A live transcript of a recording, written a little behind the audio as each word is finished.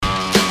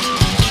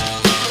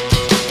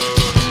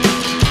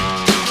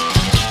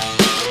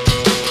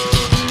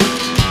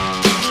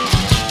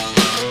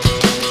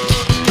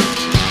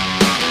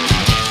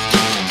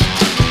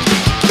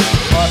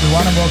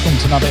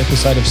another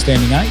episode of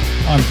Standing 8.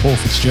 I'm Paul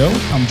Fitzgerald.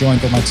 I'm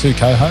joined by my two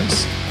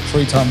co-hosts,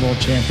 three-time world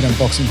champion and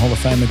Boxing Hall of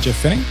Famer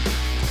Jeff Finning.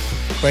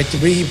 Great to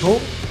be here,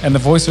 Paul. And the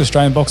voice of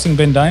Australian boxing,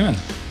 Ben Damon.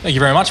 Thank you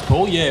very much,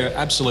 Paul. Yeah,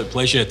 absolute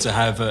pleasure to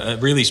have a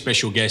really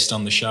special guest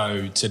on the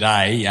show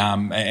today,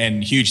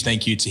 and huge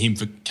thank you to him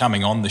for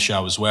coming on the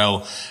show as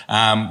well.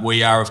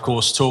 We are, of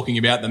course, talking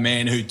about the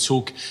man who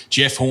took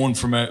Jeff Horn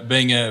from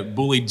being a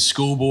bullied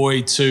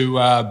schoolboy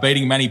to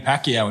beating Manny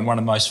Pacquiao in one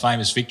of the most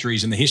famous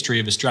victories in the history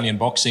of Australian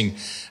boxing.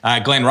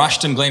 Glenn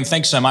Rushton. Glenn,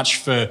 thanks so much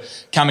for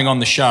coming on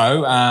the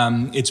show.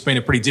 It's been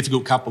a pretty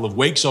difficult couple of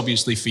weeks,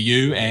 obviously, for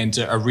you, and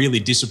a really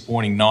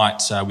disappointing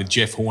night with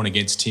Jeff Horn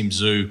against Tim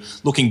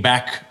Tszyu. Looking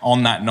back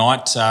on that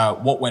night,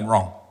 what went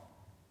wrong?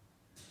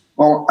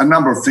 Well, a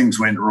number of things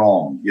went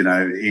wrong,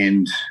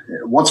 and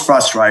what's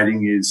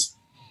frustrating is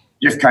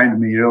Jeff came to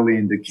me early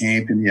into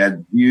camp and he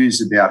had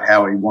views about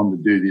how he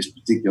wanted to do this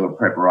particular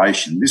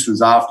preparation. This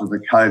was after the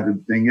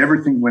COVID thing.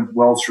 Everything went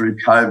well through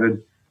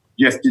COVID.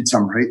 Jeff did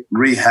some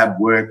rehab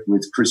work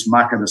with Chris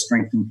Mucker, the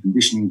strength and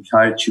conditioning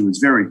coach, who was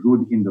very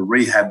good in the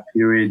rehab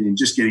period in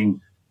just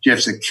getting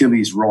Jeff's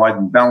Achilles right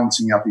and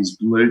balancing up his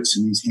glutes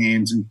and his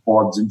hands and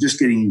quads and just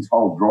getting his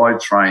whole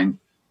drive train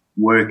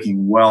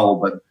working well.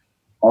 But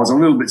I was a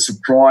little bit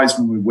surprised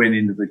when we went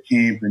into the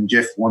camp and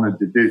Jeff wanted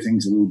to do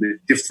things a little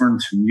bit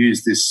different and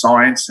use this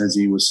science, as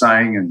he was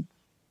saying. And,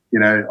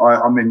 I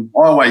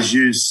always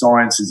use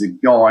science as a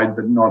guide,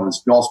 but not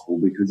as gospel,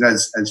 because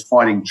as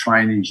fighting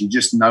trainers, you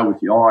just know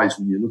with your eyes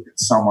when you look at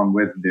someone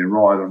whether they're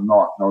right or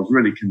not. And I was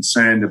really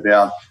concerned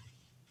about,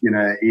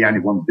 he only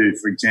wanted to do,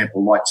 for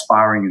example, light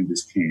sparring in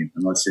this camp.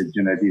 And I said,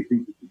 do you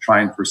think you can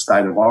train for a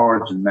state of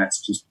origin?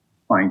 That's just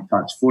playing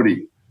touch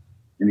footy.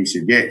 And he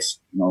said, yes.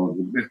 And I was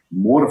a bit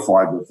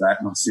mortified with that.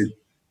 And I said,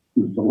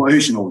 you're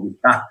delusional. You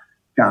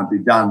can't be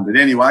done. But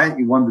anyway,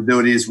 he wanted to do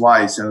it his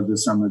way. So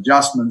there's some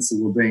adjustments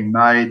that were being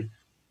made.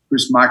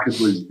 Chris Mucker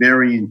was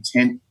very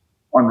intent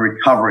on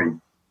recovery.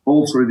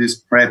 All through this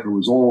prep, it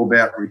was all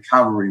about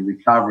recovery.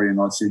 And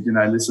I said,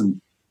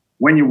 listen,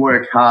 when you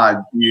work hard,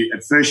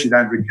 at first you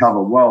don't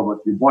recover well,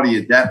 but your body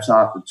adapts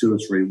after 2 or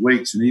 3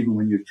 weeks. And even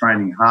when you're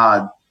training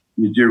hard,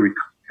 you do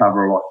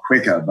recover a lot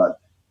quicker. But,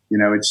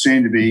 it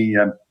seemed to be,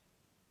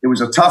 it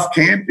was a tough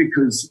camp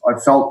because I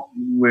felt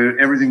where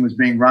everything was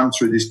being run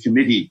through this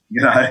committee.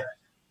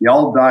 The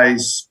old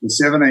days, the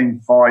 17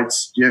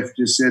 fights, Jeff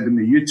just said to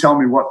me, you tell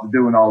me what to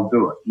do and I'll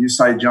do it. You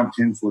say jump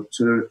 10 foot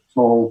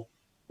tall,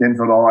 10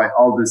 foot high,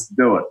 I'll just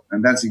do it.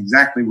 And that's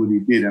exactly what he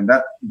did. And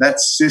that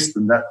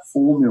system, that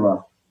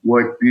formula,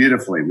 worked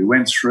beautifully. We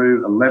went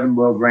through 11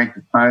 world-ranked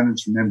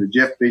opponents. Remember,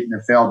 Jeff beat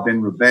Nafal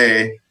Ben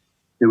Robert,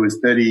 who was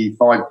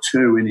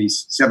 35-2 in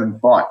his 7th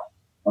fight.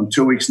 On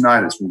 2 weeks'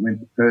 notice, we went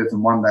to Perth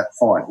and won that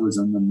fight. It was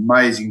an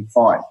amazing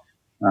fight.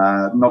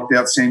 Knocked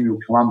out Samuel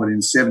Columba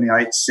in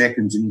 78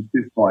 seconds in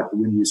his 5th fight to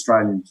win the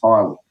Australian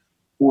title.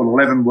 Fought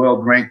 11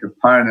 world-ranked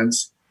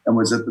opponents and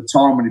was at the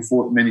time when he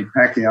fought Manny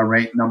Pacquiao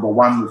ranked number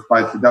 1 with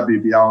both the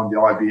WBO and the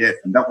IBF,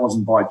 and that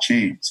wasn't by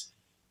chance.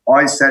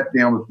 I sat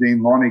down with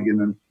Dean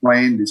Lonergan and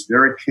planned this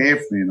very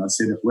carefully, and I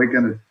said, if we're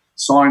going to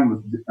sign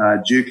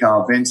with Duke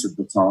Events at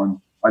the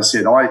time, I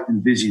said, I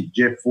envisaged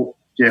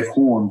Jeff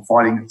Horn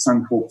fighting at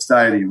Suncorp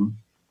Stadium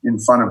in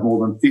front of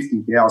more than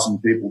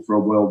 50,000 people for a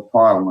world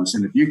title. And I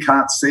said, if you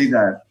can't see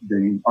that,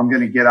 Dean, I'm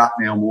going to get up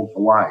now and walk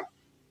away.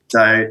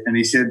 And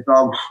he said,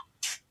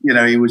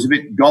 he was a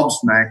bit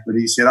gobsmacked, but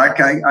he said,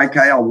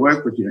 okay, I'll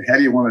work with you. How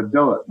do you want to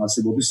do it? And I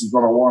said, well, this is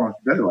what I want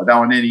to do. I don't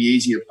want any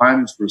easy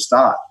opponents for a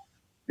start.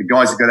 The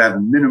guys have got to have a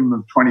minimum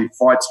of 20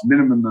 fights,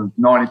 minimum of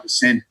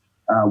 90%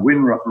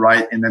 win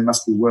rate, and they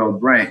must be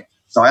world ranked.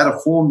 So I had a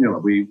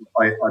formula.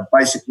 I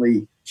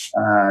basically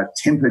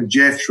tempered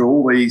Jeff through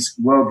all these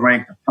world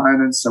ranked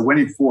opponents. So when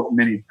he fought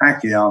Manny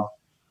Pacquiao,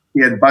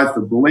 he had both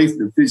the belief,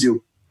 the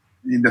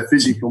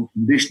physical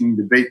conditioning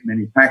to beat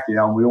Manny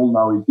Pacquiao, and we all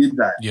know he did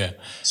that. Yeah.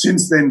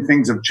 Since then,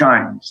 things have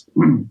changed.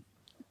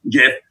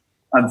 Jeff,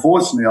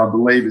 unfortunately, I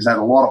believe, has had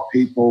a lot of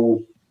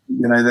people,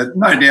 that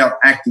no doubt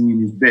acting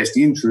in his best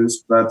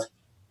interest, but,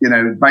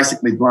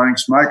 basically blowing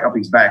smoke up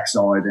his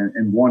backside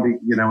and wanting,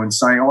 and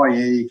saying, oh,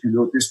 yeah, you can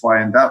do it this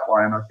way and that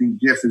way. And I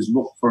think Jeff has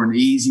looked for an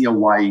easier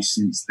way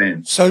since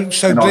then. So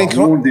Glenn, I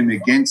warned him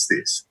against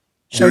this.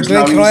 So,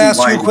 Glenn, can I ask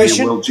you a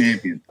question? World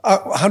champion.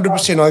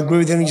 100%, I agree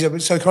with him.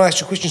 So, can I ask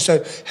you a question?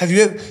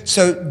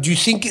 So, do you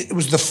think it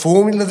was the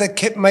formula that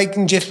kept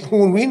making Jeff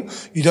Horn win?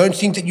 You don't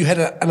think that you had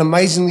an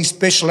amazingly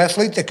special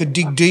athlete that could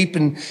dig deep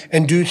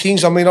and do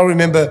things? I mean, I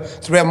remember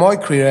throughout my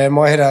career,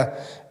 I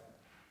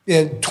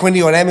had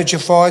 20 on amateur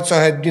fights.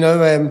 I had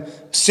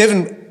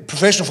 7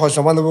 professional fights.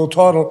 I won the world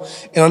title,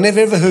 and I never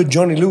ever heard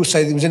Johnny Lewis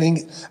say there was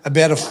anything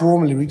about a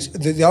formula.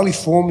 The only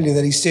formula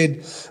that he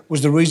said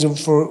was the reason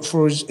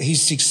for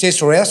his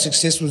success or our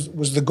success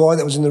was the guy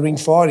that was in the ring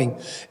fighting.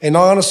 And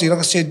I honestly, like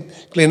I said,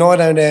 Glenn, I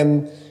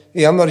don't.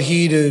 I'm not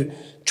here to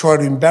try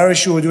to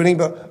embarrass you or do anything,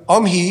 but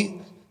I'm here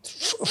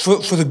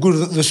for the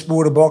good of the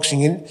sport of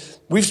boxing. And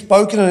we've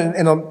spoken,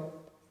 and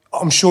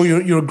I'm sure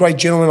you're a great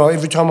gentleman.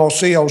 Every time I'll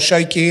see you, I'll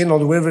shake your hand, I'll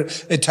do whatever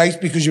it takes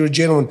because you're a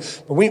gentleman.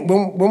 But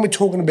when we're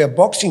talking about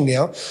boxing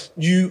now,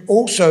 you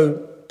also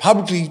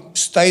publicly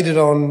stated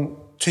on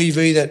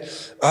TV that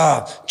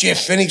Jeff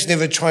Fenech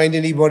never trained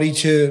anybody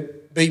to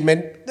beat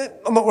men.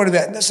 I'm not worried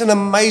about it. That's an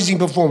amazing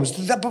performance.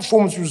 That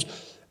performance was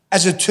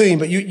as a team,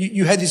 but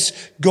you had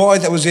this guy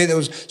that was there that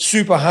was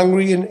super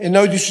hungry, and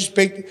no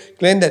disrespect,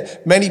 Glenn,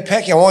 that Manny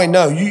Pacquiao, I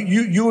know,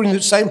 you were in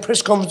the same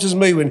press conference as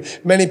me when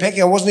Manny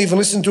Pacquiao wasn't even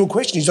listening to a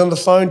question. He's on the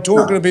phone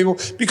talking to people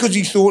because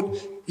he thought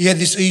he had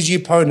this easy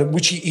opponent,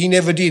 which he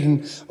never did.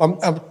 And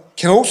I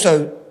can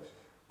also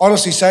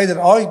honestly say that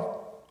I,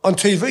 on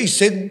TV,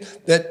 said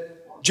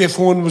that Jeff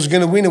Horn was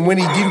going to win, and when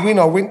he did win,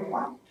 I went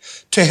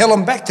to hell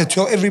and back to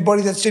tell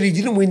everybody that said he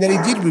didn't win that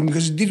he did win,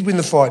 because he did win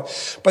the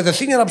fight. But the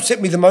thing that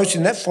upset me the most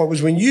in that fight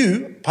was when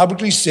you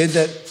publicly said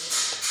that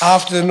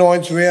after the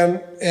 9th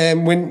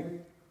round,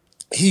 when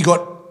he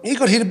got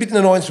hit a bit in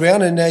the 9th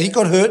round and he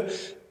got hurt,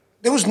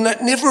 there was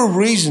never a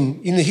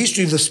reason in the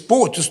history of the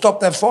sport to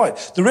stop that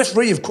fight. The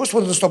referee, of course,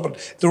 wanted to stop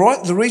it.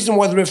 The reason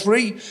why the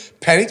referee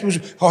panicked was,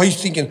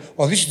 he's thinking,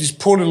 this is this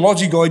poor little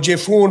Aussie guy,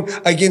 Jeff Horn,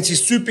 against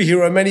his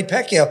superhero, Manny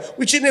Pacquiao,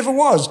 which it never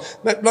was.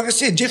 Like I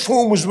said, Jeff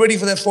Horn was ready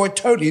for that fight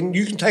totally, and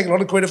you can take a lot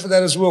of credit for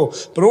that as well.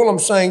 But all I'm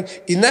saying,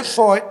 in that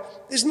fight,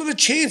 there's not a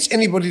chance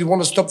anybody would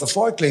want to stop the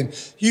fight, Glenn.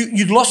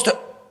 You'd lost it.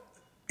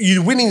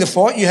 You're winning the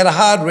fight, you had a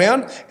hard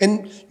round,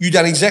 and you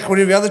done exactly what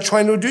every other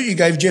trainer would do. You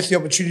gave Jeff the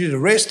opportunity to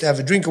rest, have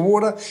a drink of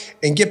water,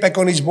 and get back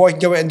on his bike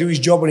and go out and do his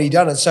job, and he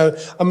done it. So,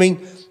 I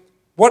mean,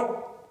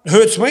 what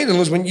hurts me little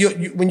is when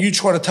you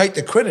try to take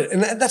the credit,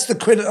 and that's the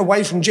credit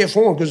away from Jeff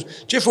Horn, because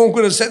Jeff Horn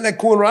could have sat in that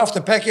corner after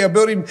Pacquiao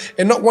built him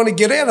and not want to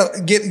get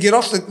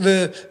off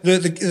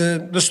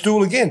the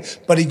stool again.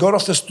 But he got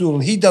off the stool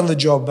and he done the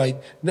job, mate.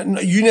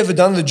 You never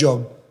done the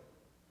job.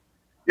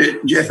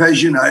 Jeff,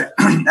 as you know,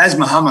 as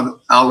Muhammad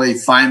Ali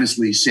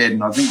famously said,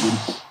 and I think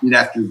you'd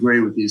have to agree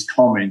with his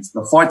comments,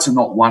 the fights are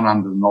not won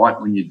under the night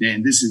when you're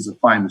down. This is a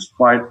famous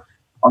quote.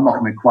 I'm not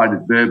going to quote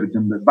it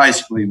verbatim, but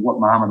basically what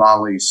Muhammad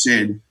Ali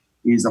said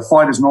is the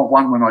fight is not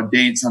won when I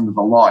dance under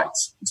the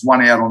lights. It's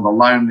won out on the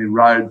lonely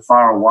road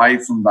far away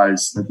from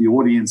the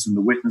audience and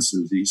the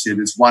witnesses. He said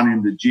it's won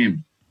in the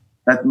gym.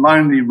 That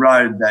lonely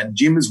road, that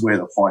gym is where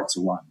the fights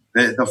are won.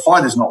 The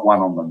fight is not won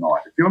on the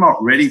night. If you're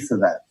not ready for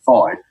that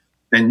fight,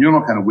 then you're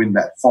not going to win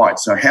that fight.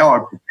 So how I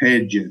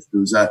prepared Jeff, there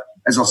was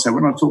as I said,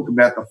 when I talk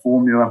about the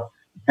formula,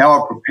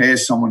 how I prepare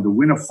someone to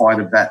win a fight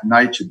of that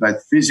nature,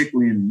 both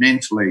physically and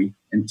mentally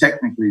and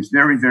technically, is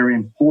very, very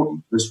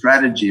important. The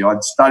strategy,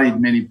 I'd studied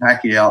Manny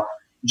Pacquiao.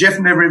 Jeff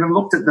never even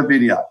looked at the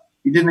video.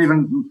 He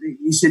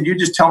said, you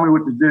just tell me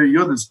what to do.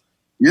 You're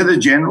the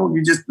general.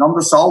 I'm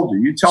the soldier.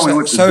 You tell me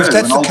what to do. So if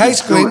that's the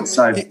case, Glenn,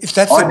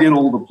 I did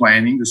all the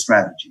planning, the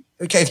strategy.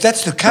 Okay, if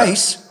that's the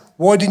case,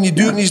 why didn't you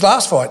do it in his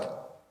last fight?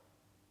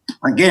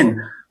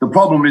 Again, the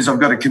problem is I've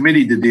got a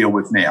committee to deal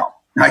with now.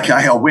 Okay,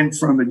 I went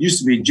from, it used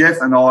to be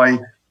Jeff and I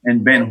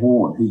and Ben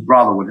Horn, his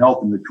brother, would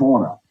help in the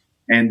corner.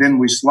 And then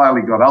we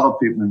slowly got other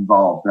people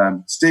involved.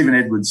 Stephen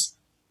Edwards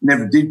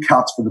never did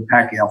cuts for the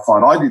Pacquiao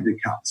fight. I did the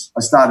cuts.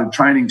 I started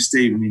training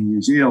Stephen in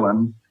New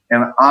Zealand,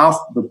 and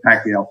after the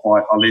Pacquiao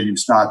fight, I let him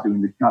start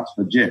doing the cuts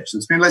for Jeff. So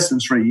it's been less than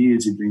 3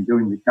 years he'd been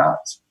doing the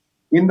cuts.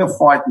 In the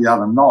fight the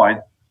other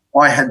night,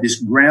 I had this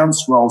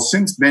groundswell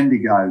since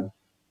Bendigo.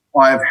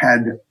 I've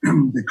had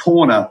the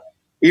corner,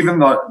 even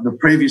the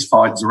previous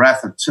fight,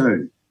 Zarafa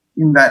too.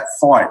 In that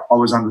fight, I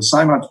was under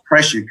so much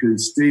pressure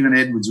because Stephen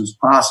Edwards was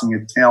passing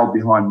a towel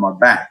behind my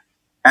back.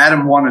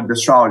 Adam wanted to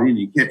throw it in.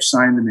 He kept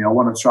saying to me, I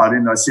want to throw it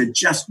in. I said,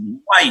 just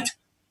wait.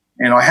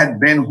 And I had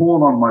Ben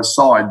Horn on my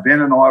side.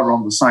 Ben and I were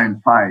on the same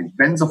page.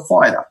 Ben's a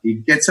fighter. He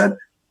gets it,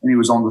 and he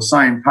was on the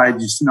same page.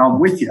 He said, no, I'm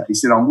with you. He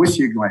said, I'm with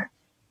you, Glenn.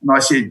 And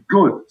I said,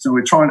 good. So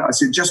I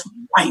said, just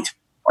wait.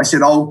 I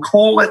said, I'll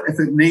call it if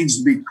it needs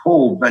to be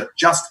called, but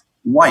just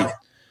wait.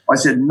 I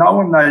said, no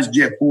one knows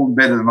Jeff Horn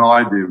better than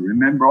I do.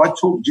 Remember, I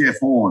took Jeff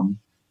Horn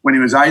when he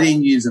was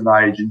 18 years of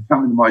age and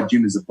come into my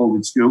gym as a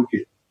bullied school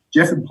kid.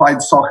 Jeff had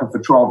played soccer for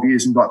 12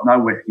 years and got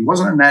nowhere. He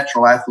wasn't a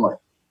natural athlete.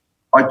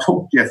 I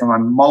took Jeff and I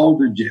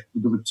moulded Jeff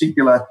with a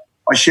particular,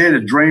 I shared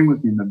a dream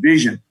with him, a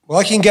vision. Well,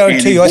 I can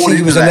guarantee you, I think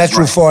he was a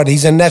natural fighter.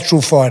 He's a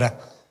natural fighter.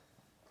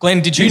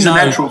 Glenn, did you know? He's a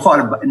natural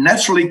fighter, but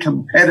naturally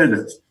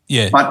competitive.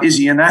 Yeah. But is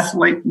he an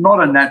athlete?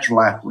 Not a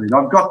natural athlete.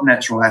 I've got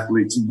natural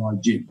athletes in my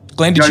gym.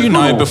 Glenn, did you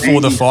know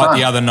before the fight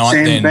the other night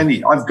Sam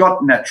Benny, I've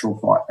got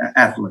natural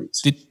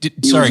athletes. He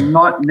was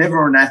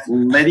never an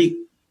athletic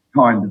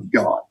kind of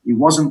guy. He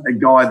wasn't a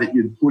guy that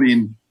you'd put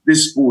in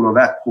this sport or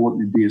that sport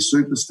and he'd be a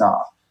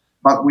superstar.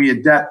 But we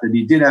adapted.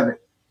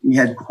 He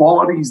had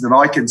qualities that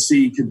I could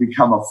see he could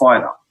become a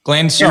fighter.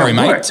 Glenn, sorry,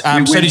 mate.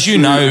 So did you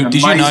know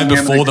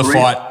before the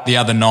fight the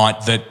other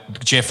night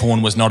that Jeff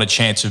Horn was not a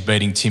chance of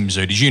beating Tim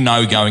Tszyu? Did you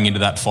know going into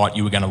that fight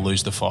you were going to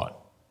lose the fight?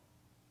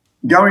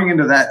 Going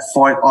into that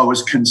fight, I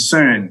was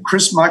concerned.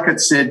 Chris Muckett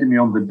said to me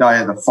on the day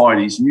of the fight,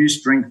 his new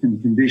strength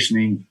and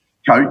conditioning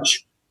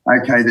coach,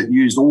 that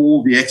used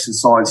all the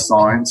exercise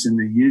science and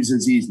he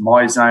uses his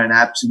MyZone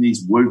apps and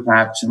his Whoop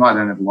apps, and I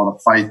don't have a lot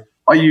of faith.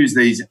 I use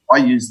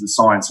the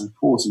science, of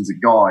course, as a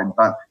guide,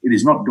 but it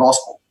is not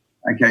gospel.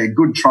 Okay, a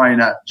good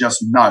trainer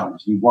just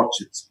knows, he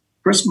watches.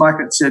 Chris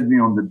Muckett said to me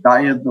on the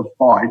day of the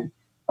fight,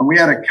 and we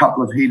had a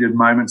couple of heated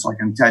moments, I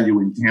can tell you,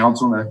 in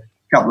Townsville, a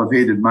couple of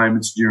heated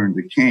moments during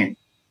the camp.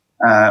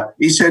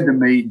 He said to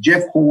me,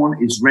 Jeff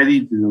Horn is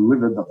ready to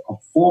deliver the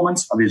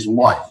performance of his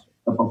life,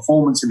 the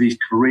performance of his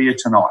career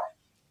tonight.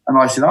 And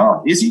I said,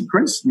 oh, is he,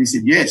 Chris? And he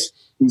said, yes.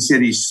 He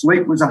said his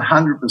sleep was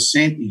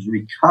 100%, his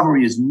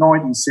recovery is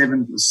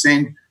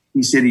 97%.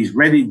 He said he's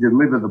ready to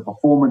deliver the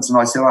performance.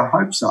 And I said, I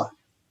hope so.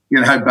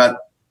 But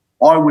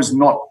I was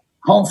not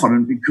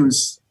confident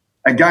because,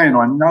 again,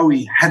 I know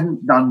he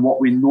hadn't done what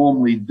we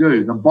normally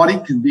do. The body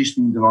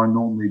conditioning that I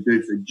normally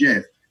do for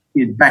Jeff,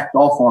 he had backed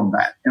off on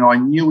that. And I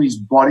knew his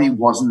body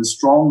wasn't as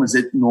strong as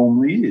it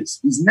normally is.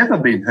 He's never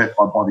been hurt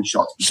by body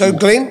shots before. So,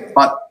 Glenn?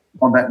 But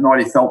on that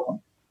night, he felt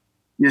them.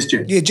 Yes,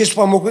 Jeff. Yeah, just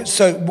one more.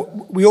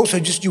 So we also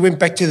you went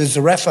back to the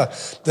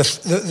Zerafa,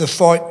 the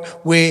fight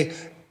where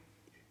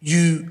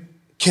you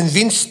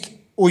convinced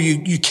or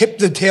you kept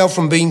the towel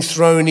from being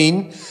thrown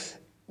in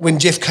when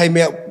Jeff came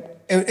out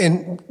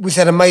and with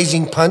that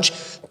amazing punch.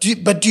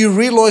 But do you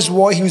realise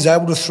why he was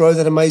able to throw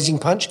that amazing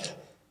punch?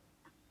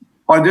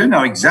 I do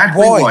know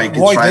exactly why he could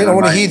throw Glenn? that I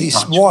want to hear amazing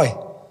this. punch. Why?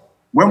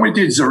 When we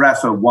did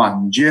Zerafa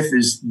 1,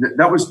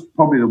 that was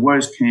probably the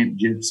worst camp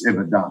Jeff's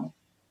ever done.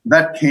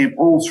 That camp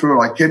all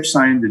through, I kept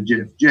saying to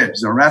Jeff,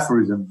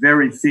 Zerafa is a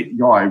very fit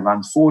guy. He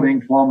runs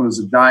 14 kilometres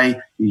a day.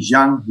 He's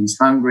young. He's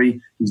hungry.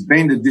 He's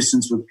been the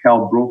distance with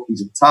Cal Brook.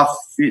 He's a tough,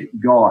 fit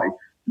guy.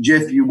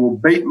 Jeff, you will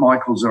beat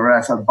Michael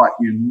Zerafa, but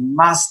you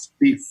must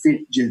be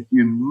fit, Jeff.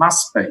 You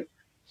must be.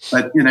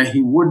 But,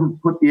 he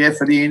wouldn't put the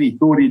effort in. He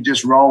thought he'd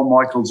just roll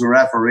Michael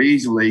Zerafa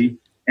easily.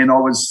 And I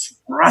was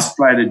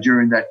frustrated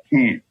during that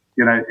camp.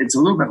 It's a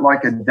little bit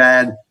like a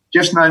dad.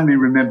 Just made me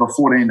remember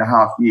 14 and a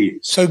half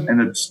years. And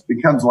it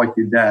becomes like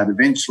your dad.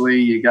 Eventually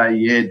you go,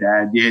 yeah,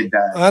 Dad.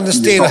 I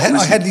understand.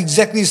 I had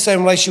exactly the same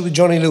relationship with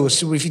Johnny Lewis.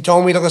 So if he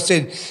told me, like I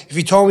said, if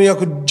he told me I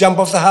could jump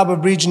off the Harbour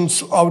Bridge and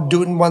I would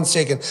do it in 1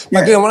 second.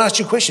 But then I want to ask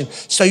you a question.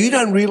 So you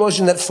don't realise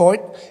in that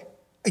fight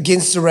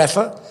against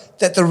Zerafa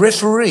that the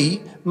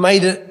referee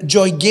made a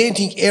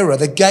gigantic error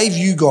that gave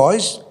you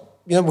guys,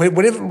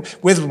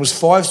 whether it was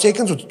 5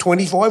 seconds or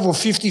 25 or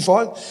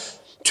 55,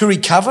 to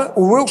recover,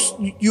 or else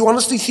you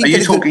honestly think... Are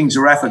you talking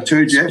Zerafa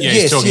 2, Jeff? Yeah,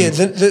 yes,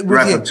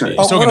 Zerafa 2.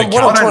 I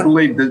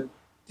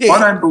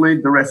don't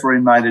believe the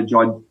referee made a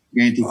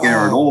gigantic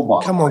error at all,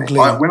 by come on,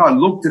 Glenn. When I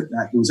looked at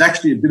that, there was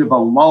actually a bit of a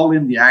lull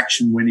in the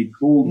action when he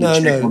called the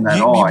check on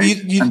that eye,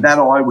 and that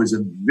eye was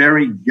a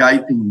very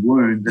gaping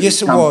wound that had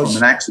come from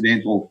an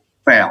accidental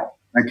foul.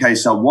 Okay,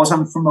 so it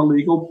wasn't from a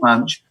legal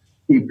punch.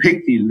 He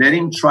let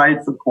him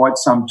trade for quite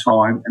some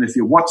time, and if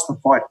you watch the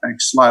fight back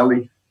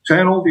slowly,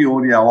 turn all the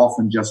audio off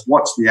and just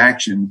watch the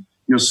action,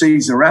 you'll see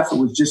Zerafa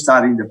was just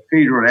starting to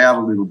peter it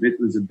out a little bit.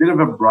 There was a bit of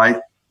a break.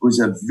 It was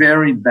a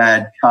very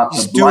bad cut.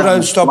 You still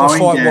don't stop a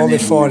fight while they're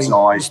fighting.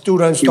 You still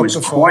don't stop the fight. He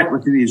was quite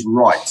within his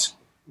rights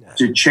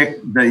to check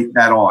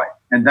that eye,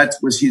 and that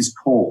was his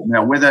call.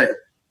 Now, whether,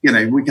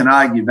 we can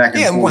argue back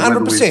and forth 100%.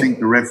 whether we think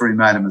the referee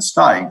made a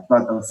mistake,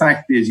 but the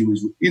fact is he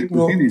was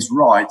within his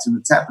rights, and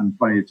it's happened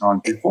plenty of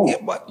times before,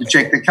 to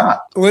check the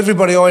cut. Well,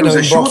 everybody I know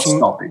in boxing,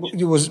 stoppage.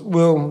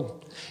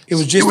 It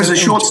was a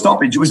short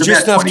stoppage. It was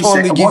about 20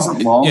 seconds. It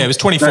wasn't long. Yeah, it was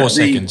 24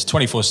 seconds.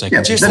 24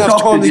 seconds. Just the enough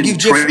doctor time to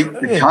didn't give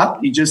treat the cut.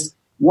 He just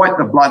wiped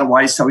the blood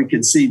away so he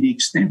could see the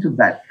extent of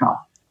that cut.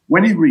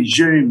 When he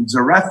resumed,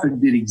 Zerafa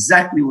did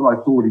exactly what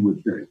I thought he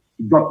would do.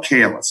 He got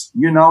careless.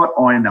 You know it,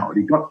 I know it.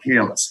 He got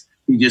careless.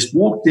 He just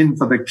walked in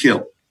for the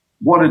kill.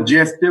 What did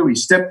Jeff do? He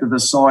stepped to the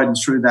side and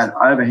threw that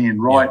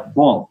overhand right,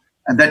 boom.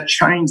 And that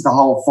changed the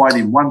whole fight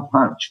in one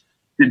punch.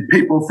 Did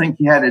people think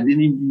he had it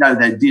in him? No,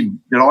 they didn't.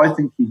 Did I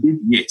think he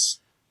did? Yes.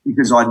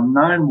 Because I'd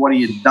known what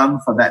he had done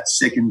for that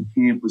second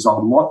camp was a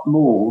lot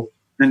more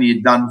than he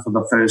had done for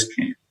the first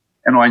camp.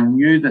 And I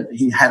knew that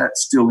he had it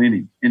still in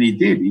him. And he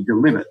did. He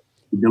delivered.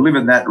 He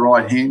delivered that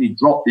right hand. He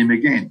dropped him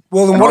again.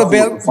 Well, then what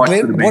about in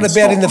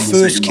the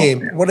first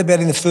camp? What about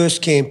in the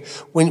first camp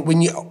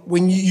when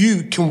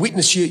you can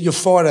witness your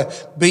fighter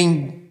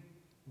being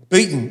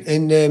beaten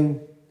and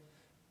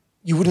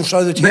you wouldn't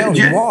throw the towel?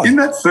 Why? In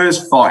that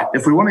first fight,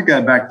 if we want to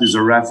go back to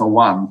Zerafa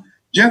 1,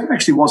 Jeff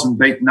actually wasn't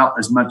beaten up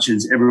as much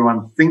as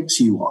everyone thinks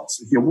he was.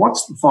 If you watch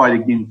the fight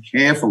again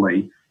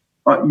carefully,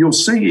 you'll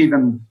see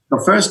even the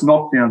first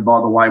knockdown,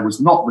 by the way, was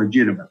not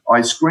legitimate.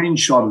 I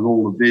screenshotted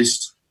all of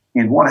this,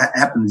 and what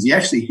happened is he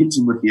actually hits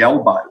him with the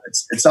elbow.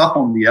 It's up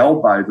on the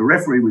elbow. The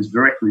referee was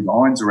directly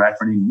behind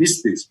Zerafa, and he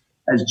missed this.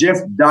 As Jeff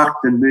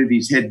ducked and moved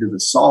his head to the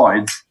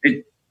side,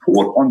 it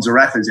caught on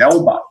Zerafa's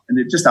elbow, and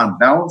it just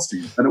unbalanced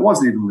him. But it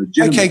wasn't even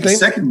legitimate. Okay, the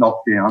second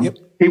knockdown,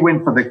 he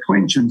went for the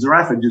clinch, and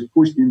Zerafa just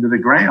pushed him to the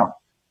ground.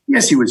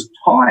 Yes, he was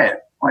tired,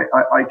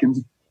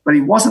 but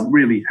he wasn't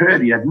really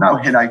hurt. He had no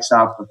headaches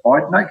after the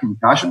fight, no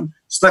concussion,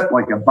 slept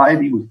like a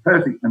baby, was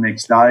perfect the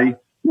next day.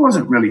 He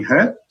wasn't really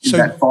hurt in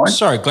that fight.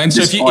 Sorry, Glenn,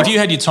 so if you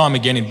had your time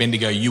again in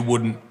Bendigo, you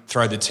wouldn't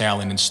throw the towel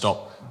in and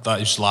stop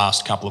those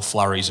last couple of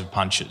flurries of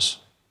punches?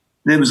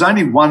 There was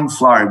only one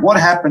flurry. What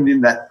happened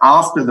in that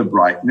after the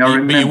break? Now,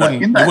 remember,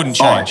 in that wouldn't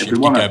fight, change if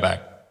you go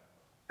back.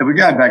 If we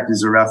go back to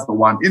Zerafa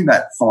 1, in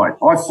that fight,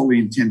 I fully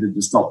intended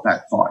to stop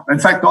that fight. In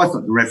fact, I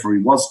thought the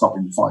referee was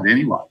stopping the fight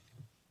anyway.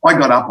 I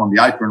got up on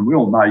the apron. We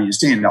all know you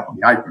stand up on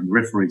the apron. The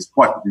referee's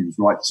quite within his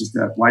rights just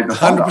to wave the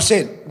fight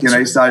 100%. You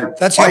know, so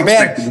that's how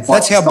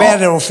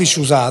bad our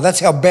officials are. That's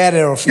how bad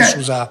our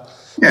officials are.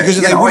 Yeah, because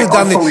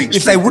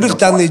if they would have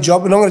done their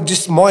job, and I'm going to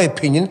just my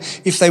opinion,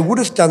 if they would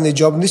have done their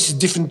job, and this is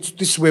different,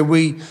 this is where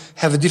we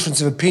have a difference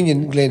of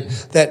opinion, Glenn,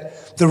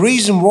 that the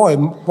reason why,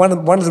 one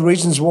of the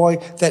reasons why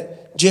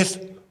that Jeff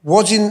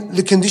was in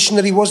the condition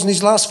that he was in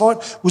his last fight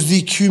was the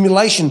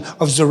accumulation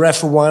of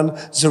Zerafa 1,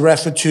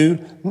 Zerafa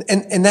 2,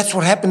 and that's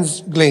what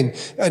happens, Glenn.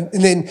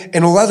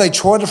 And although they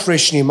tried to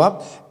freshen him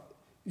up,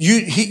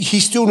 he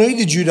still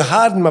needed you to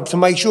harden him up to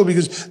make sure,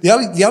 because the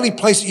only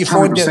place that you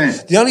find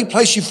out, the only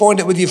place you find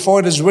out whether your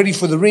fighter is ready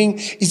for the ring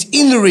is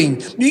in the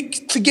ring. You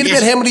forget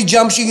about how many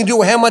jumps you can do,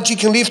 or how much you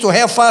can lift, or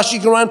how fast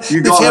you can run.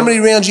 That's how many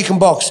rounds you can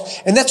box,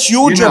 and that's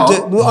your job.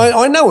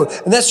 I know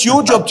it, and that's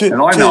your job to.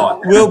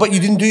 Well, but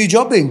you didn't do your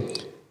job then.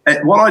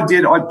 What I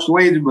did, I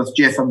pleaded with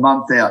Jeff a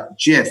month out.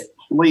 Jeff,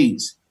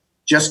 please,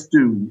 just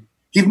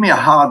give me a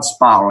hard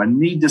spar. I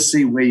need to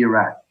see where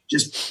you're at.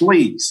 Just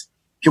please.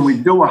 Can we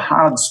do a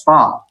hard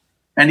spar?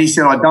 And he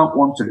said, I don't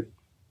want to.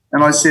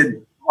 And I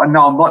said, I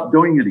know I'm not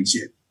doing it, he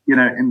said. You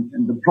know,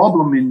 and the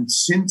problem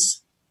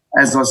since,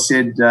 as I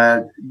said,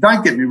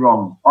 don't get me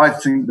wrong, I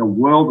think the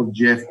world of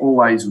Jeff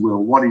always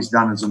will. What he's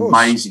done is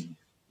amazing.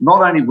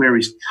 Not only where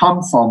he's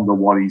come from to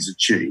what he's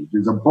achieved.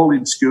 As a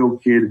bullied school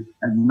kid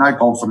and no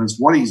confidence,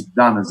 what he's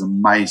done is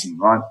amazing,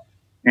 right?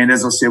 And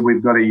as I said,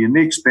 we've got a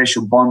unique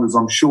special bond, as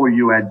I'm sure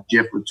you had,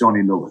 Jeff, with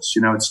Johnny Lewis.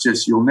 You know, it's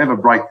just, you'll never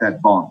break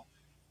that bond.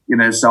 You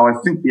know, so I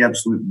think the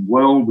absolute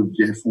world of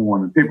Jeff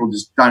Horn, and people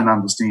just don't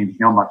understand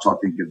how much I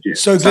think of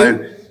Jeff.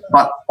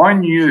 But I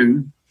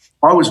knew,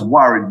 I was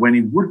worried when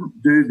he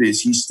wouldn't do this.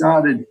 He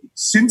started,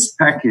 since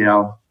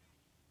Pacquiao,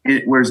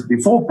 whereas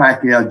before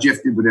Pacquiao,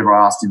 Jeff did whatever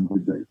I asked him to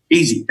do.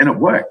 Easy, and it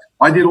worked.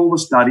 I did all the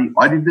study,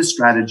 I did the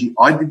strategy,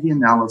 I did the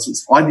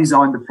analysis, I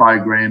designed the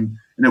program,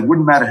 and it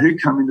wouldn't matter who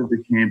came into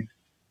the camp.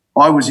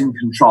 I was in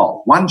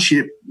control. One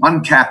ship,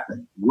 one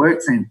captain,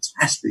 worked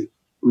fantastic.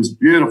 It was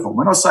beautiful.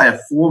 When I say a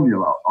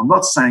formula, I'm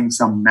not saying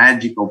some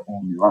magical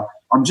formula.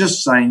 I'm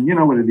just saying, you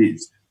know what it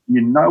is.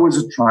 You know as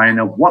a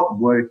trainer what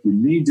work you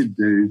need to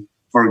do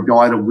for a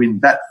guy to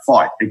win that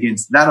fight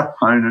against that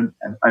opponent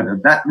and over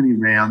that many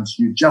rounds.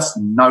 You just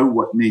know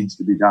what needs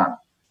to be done.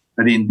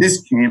 But in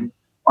this camp,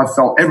 I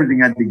felt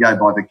everything had to go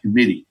by the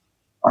committee.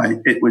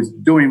 It was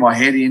doing my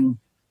head in,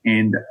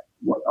 and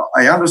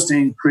I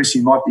understand Chris,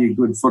 he might be a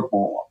good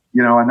footballer.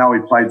 You know, I know he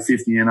played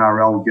 50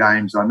 NRL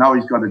games. I know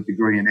he's got a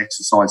degree in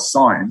exercise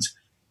science,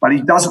 but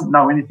he doesn't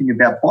know anything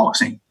about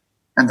boxing.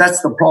 And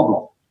that's the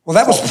problem. Well,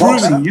 that was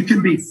proven. You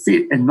can be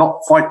fit and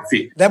not fight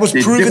fit. That was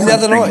proven the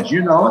other night.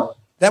 You know it.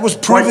 That was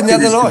proven the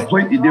other night.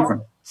 Completely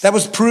different. That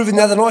was proven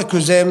the other night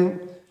because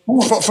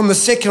from the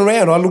second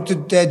round, I looked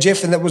at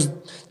Jeff, and that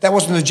wasn't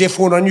the Jeff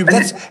Horn I knew.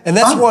 But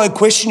that's why I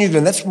question you,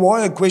 Glenn. That's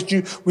why I question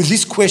you with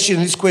this question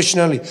and this question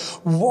only.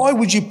 Why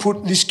would you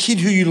put this kid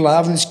who you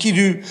love and this kid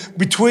who,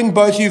 between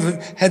both of you,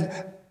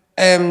 had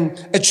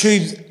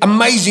achieved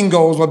amazing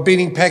goals like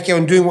beating Pacquiao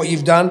and doing what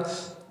you've done?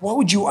 Why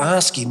would you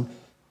ask him?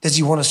 Does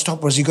he want to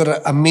stop, or has he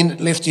got a minute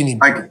left in him?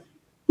 Okay.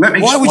 Let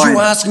me Why would explain.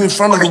 you ask him in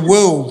front of the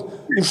world?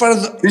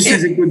 This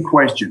is a good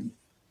question,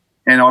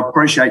 and I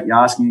appreciate you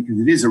asking it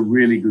because it is a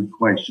really good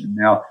question.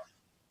 Now,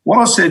 what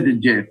I said to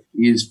Jeff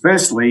is,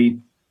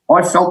 firstly,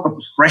 I felt the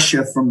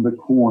pressure from the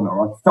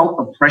corner. I felt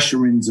the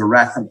pressure in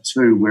Zerafa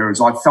too, whereas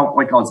I felt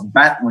like I was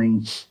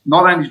battling,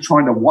 not only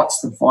trying to watch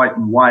the fight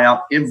and weigh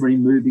up every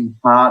moving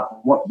part,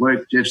 what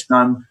work Jeff's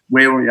done,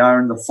 where we are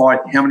in the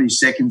fight, how many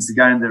seconds to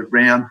go in the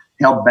round,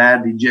 how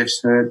badly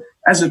Jeff's hurt.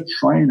 As a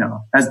trainer,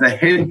 as the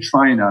head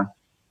trainer,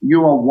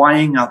 you are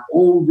weighing up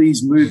all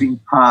these moving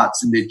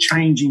parts and they're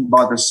changing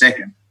by the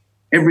second.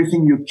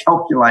 Everything you're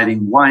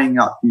calculating, weighing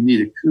up, you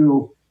need a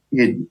cool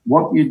head.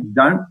 What you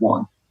don't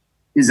want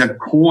is a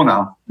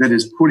corner that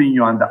is putting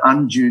you under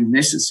undue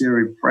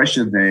necessary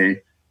pressure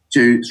there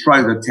to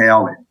throw the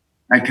towel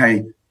in.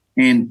 Okay.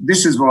 And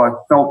this is what I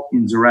felt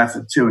in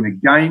Zerafa too. And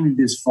again, in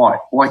this fight,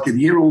 I could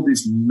hear all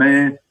this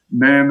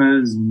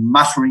murmurs,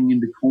 muttering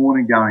in the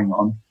corner going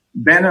on.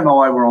 Ben and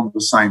I were on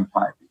the same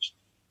page.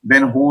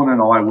 Ben Horn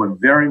and I were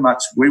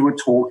we were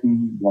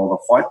talking while the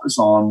fight was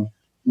on.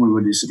 We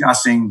were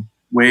discussing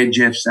where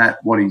Jeff's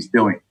at, what he's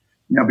doing.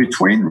 Now,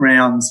 between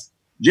rounds,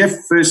 Jeff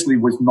firstly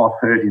was not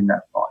hurt in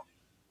that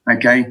fight.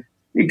 Okay.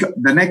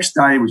 The next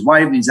day he was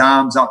waving his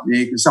arms up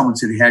there because someone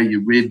said, how are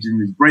your ribs? And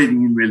he was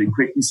breathing in really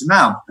quick. He said, no,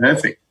 I'm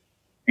perfect.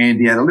 And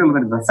he had a little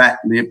bit of a fat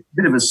lip,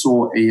 bit of a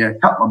sore ear, a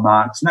couple of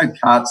marks, no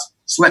cuts,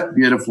 slept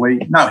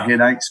beautifully, no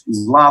headaches,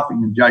 was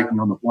laughing and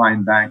joking on the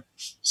plane back.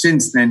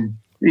 Since then,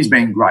 he's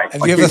been great.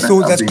 Have you ever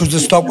thought that's because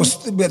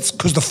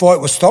the fight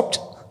was stopped?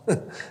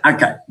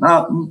 Okay.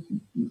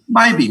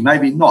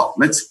 Maybe not.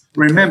 Let's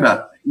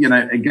remember,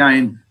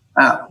 again,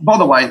 by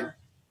the way,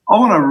 I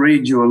want to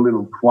read you a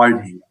little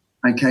quote here.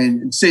 okay,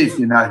 and see if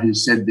you know who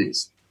said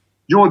this.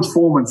 George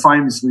Foreman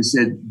famously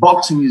said,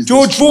 boxing is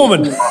George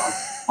Foreman.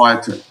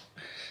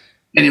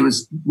 And he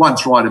was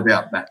once right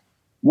about that.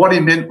 What he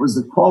meant was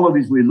the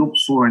qualities we look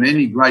for in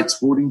any great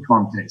sporting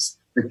contest,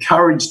 the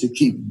courage to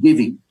keep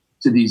giving,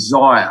 to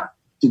desire,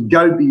 to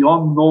go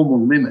beyond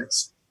normal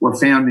limits, were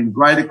found in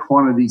greater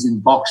quantities in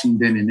boxing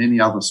than in any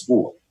other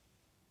sport.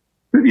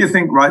 Who do you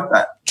think wrote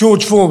that?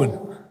 George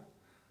Foreman.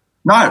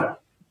 No.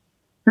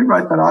 Who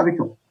wrote that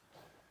article?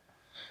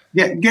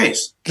 Yeah,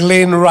 guess.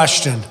 Glenn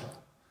Rushton.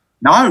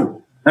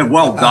 No.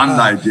 Well done,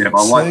 though, Jeff.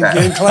 I like that.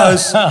 Getting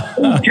close.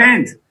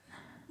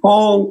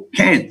 Paul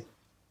Kent.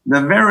 The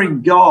very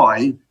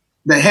guy,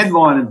 the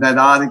headline of that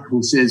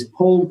article says,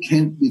 Paul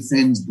Kent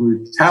defends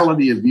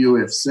brutality of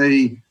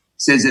UFC,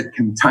 says it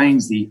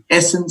contains the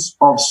essence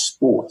of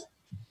sport.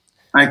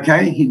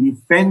 Okay? He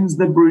defends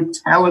the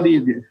brutality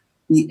of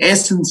the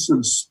essence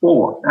of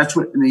sport. That's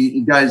what, and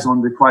he goes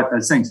on to quote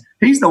those things.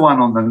 He's the one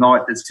on the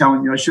night that's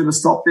telling you I should have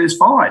stopped this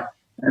fight.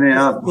 And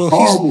how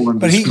horrible and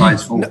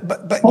disgraceful.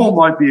 Paul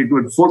might be a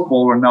good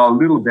footballer and know a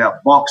little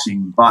about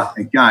boxing, but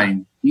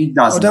again, he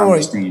doesn't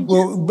understand.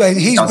 Well,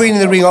 he's been in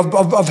the ring.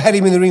 I've had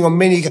him in the ring on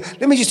many.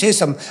 Let me just hear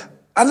something.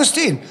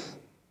 Understand,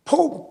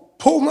 Paul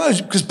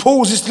knows, because Paul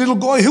was this little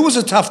guy who was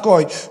a tough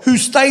guy who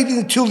stayed in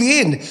until the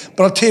end.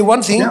 But I'll tell you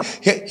one thing: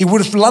 he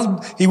would have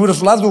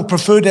loved or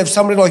preferred to have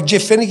somebody like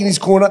Jeff Fenech in his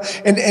corner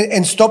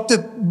and stopped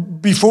it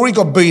before he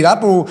got beat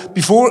up or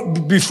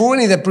before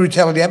any of that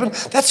brutality happened.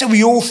 That's how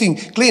we all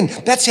think, Glenn.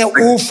 That's how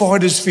all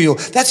fighters feel.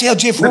 That's how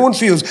Jeff Horn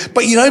feels.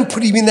 But you don't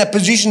put him in that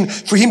position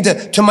for him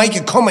to make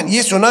a comment,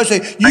 yes or no. So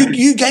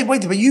you gave way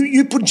to, but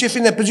you put Jeff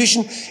in that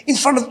position in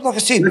front of, like I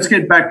said. Let's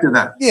get back to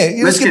that.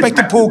 Yeah, let's get back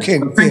to Paul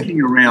Kent. I'm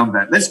thinking around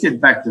that. Let's get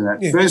back to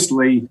that. Yeah.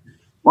 Firstly,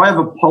 I have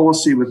a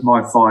policy with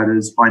my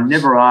fighters. I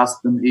never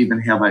ask them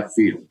even how they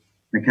feel.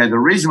 Okay, the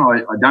reason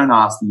I don't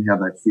ask them how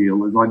they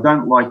feel is I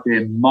don't like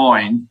their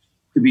mind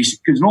to be,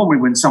 because normally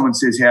when someone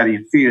says, how do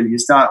you feel, you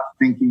start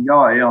thinking,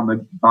 oh, yeah, I'm a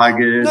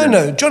bugger.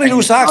 No, Johnny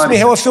Lewis asked me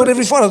how I felt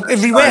every fight,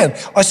 every round.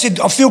 I said,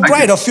 I feel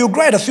great, I feel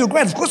great, I feel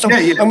great. Of course I'm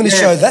going to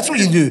show that's what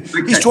you do.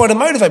 Okay. He's trying to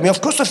motivate me.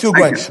 Of course I feel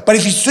great. But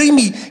if he see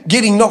me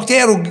getting knocked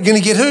out or going to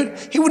get hurt,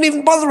 he wouldn't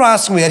even bother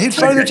asking me that. He'd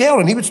throw the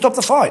towel and he would stop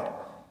the fight.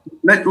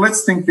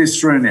 Let's think this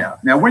through now.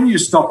 Now, when you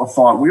stop a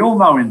fight, we all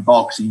know in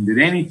boxing that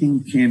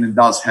anything can and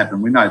does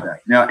happen. We know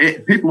that. Now,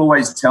 people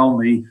always tell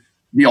me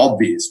the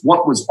obvious.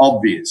 What was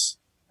obvious?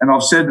 And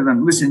I've said to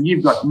them, listen,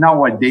 you've got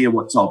no idea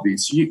what's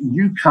obvious.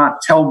 You can't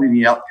tell me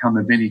the outcome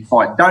of any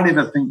fight. Don't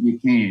ever think you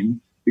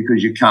can,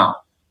 because you can't.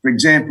 For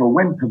example,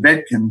 when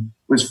Povetkin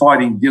was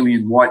fighting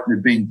Dillian Whyte and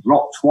had been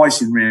dropped twice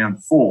in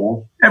round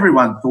 4,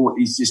 everyone thought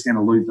he's just going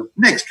to lose the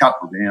next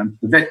couple of rounds.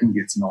 Povetkin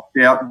gets knocked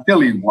out.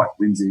 Dillian Whyte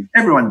wins it.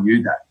 Everyone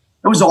knew that.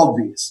 It was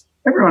obvious.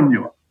 Everyone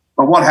knew it.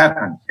 But what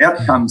happened?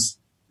 Out comes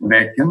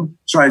Povetkin,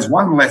 throws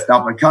one left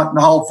uppercut, and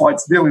the whole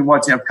fight's Dillian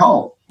Whyte's out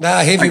cold.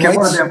 Heavyweights. Okay,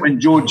 what about when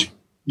George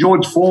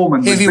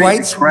Foreman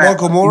heavyweights,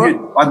 Michael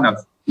Moorer? I don't know.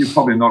 You're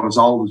probably not as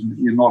old as me.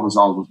 You're not as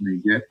old as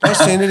me, Jeff. I've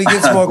seen it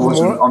against Michael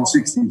Moorer. I'm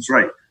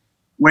 63.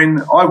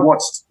 When I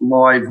watched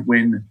live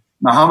when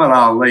Muhammad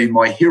Ali,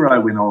 my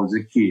hero when I was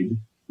a kid,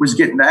 was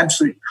getting the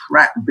absolute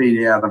crap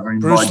beat out of him.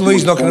 Bruce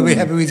Lee's not going to be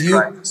happy with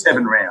you.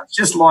 7 rounds,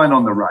 just lying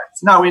on the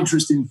ropes. No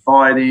interest in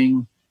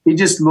fighting. He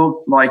just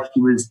looked like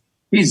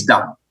he's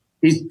done.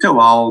 He's too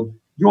old.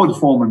 George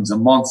Foreman's a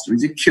monster.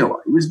 He's a killer.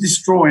 He was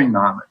destroying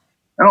Muhammad.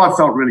 And I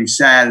felt really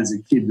sad as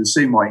a kid to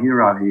see my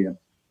hero here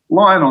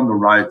lying on the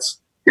ropes,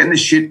 getting the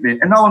shit bit,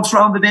 and no one's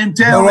throwing the damn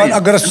towel. All right,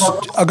 I've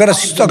got to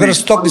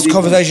stop this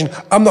conversation.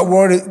 I'm not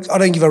worried. I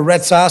don't give a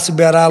rat's ass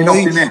about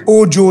Ali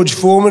or George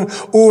Foreman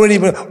or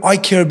anybody. I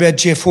care about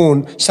Jeff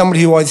Horn,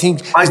 somebody who I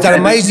think has done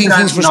amazing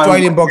things for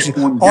Australian boxing.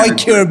 I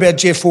care about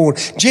Jeff Horn.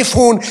 Jeff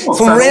Horn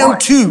from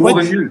round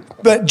 2.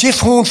 But Jeff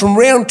Horn from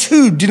round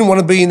 2 didn't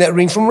want to be in that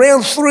ring. From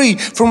round 3,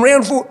 from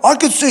round 4, I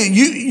could see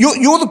it.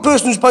 You're the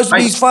person who's supposed to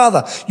be his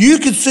father. You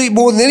could see it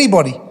more than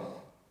anybody.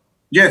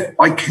 Jeff,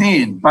 I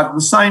can, but at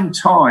the same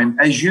time,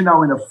 as you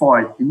know in a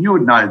fight, and you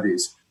would know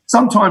this,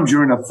 sometimes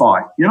you're in a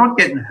fight, you're not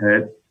getting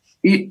hurt.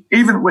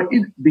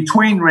 Even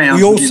between rounds,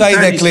 we all say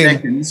that, Glenn.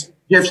 Seconds,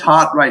 Jeff's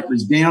heart rate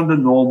was down to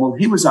normal.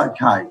 He was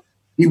okay.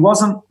 He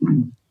wasn't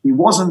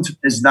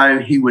as though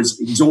he was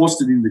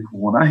exhausted in the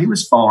corner. He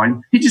was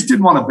fine. He just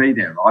didn't want to be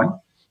there, right?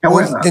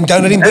 However, then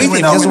don't let him be there.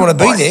 He doesn't want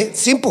to be there. It's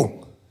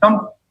simple.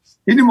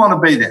 He didn't want to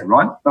be there,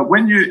 right? But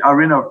when you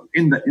are in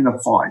a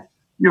fight,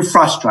 you're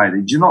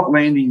frustrated. You're not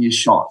landing your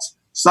shots.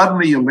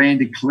 Suddenly you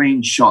land a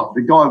clean shot.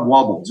 The guy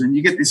wobbles and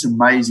you get this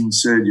amazing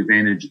surge of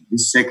energy,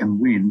 this second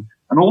win.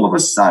 And all of a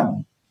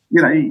sudden,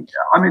 you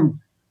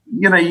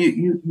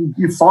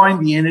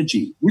find the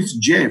energy. With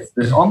Jeff,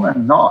 that on that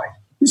night,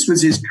 this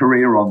was his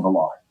career on the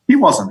line. He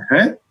wasn't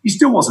hurt. He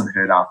still wasn't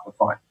hurt after the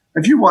fight.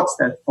 If you watch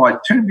that fight,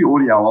 turn the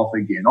audio off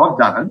again. I've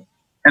done it,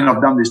 and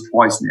I've done this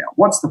twice now.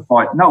 Watch the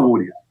fight, no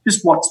audio.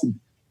 Just watch the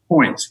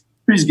points.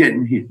 Who's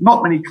getting hit?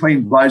 Not many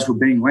clean blows were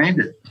being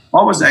landed.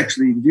 I was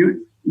actually,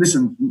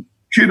 listen,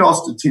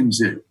 kudos to Tim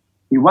Tszyu.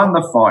 He won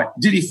the fight.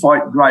 Did he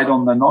fight great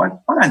on the night?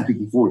 I don't think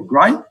he fought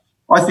great.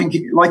 I think,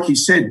 like he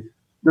said,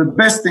 the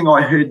best thing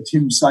I heard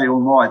Tim say all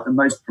night, the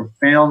most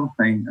profound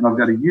thing, and I've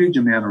got a huge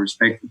amount of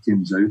respect for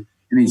Tim Zoo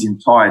and his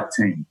entire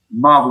team.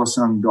 Marvellous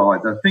young guy.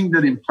 The thing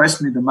that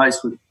impressed me the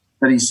most was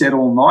that he said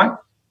all night,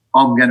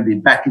 I'm going to be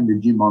back in the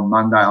gym on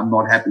Monday. I'm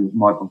not happy with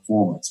my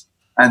performance.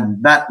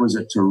 And that was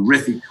a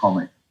terrific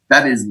comment.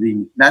 That is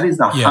the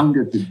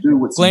hunger to do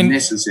what's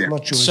necessary.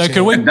 So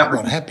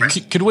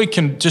could we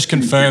just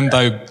confirm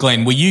though,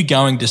 Glenn, were you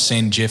going to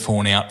send Jeff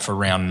Horn out for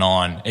round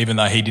 9, even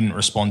though he didn't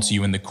respond to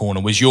you in the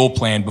corner? Was your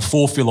plan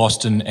before Phil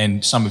Austin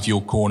and some of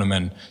your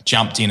cornermen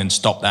jumped in and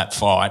stopped that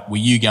fight? Were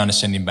you going to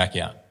send him back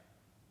out?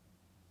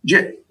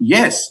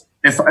 Yes.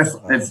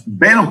 If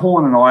Ben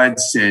Horn and I had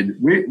said,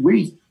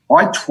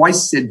 I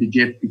twice said to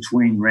Jeff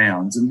between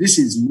rounds, and this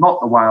is not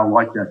the way I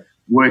like to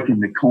work in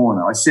the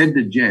corner. I said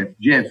to Jeff,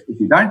 if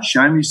you don't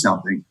show me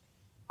something,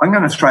 I'm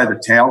going to throw the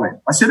towel in.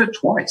 I said it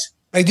twice.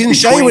 They didn't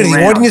show you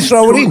anything. Why didn't you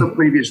throw it in? The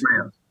previous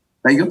round.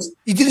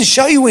 He didn't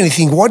show you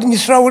anything. Why didn't you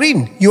throw it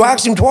in? You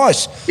asked him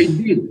twice. He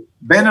did.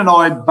 Ben and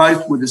I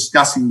both were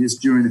discussing this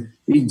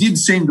he did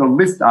seem to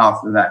lift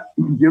after that.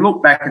 If you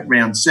look back at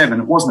round 7,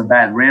 it wasn't a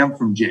bad round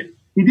from Jeff.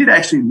 He did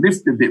actually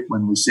lift a bit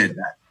when we said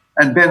that.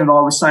 And Ben and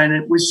I were saying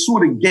it, we're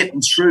sort of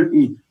getting through.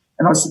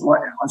 And I said,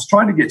 I was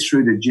trying to get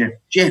through to Jeff.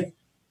 Jeff,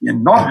 you're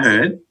not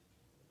hurt.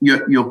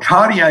 Your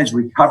cardio is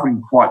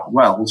recovering quite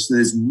well. So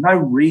there's no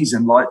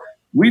reason.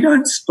 We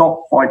don't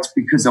stop fights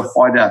because a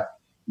fighter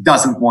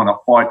doesn't want to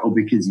fight or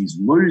because he's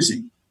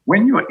losing.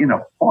 When you're in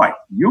a fight,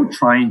 you're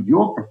trained,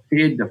 you're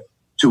prepared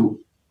to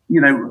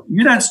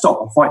you don't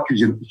stop a fight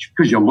because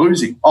you're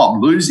losing. Oh,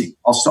 I'm losing.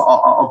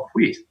 I'll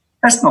quit.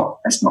 That's not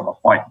a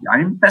fight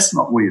game. That's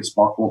not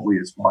what we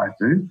aspire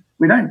to.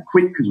 We don't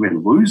quit because we're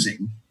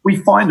losing. We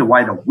find a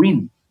way to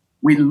win.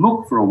 We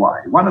look for a way.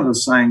 One of the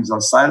sayings I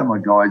say to my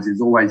guys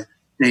is always,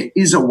 there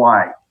is a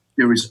way.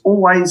 There is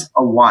always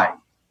a way.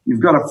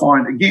 You've got to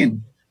find,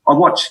 again, I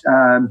watched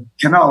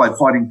Canelo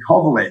fighting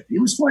Kovalev. He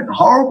was fighting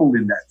horrible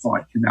in that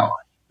fight, Canelo.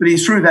 But he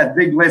threw that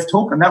big left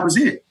hook and that was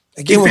it.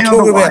 Again, we're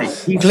talking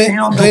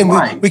about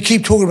Glenn. We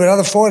keep talking about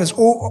other fighters.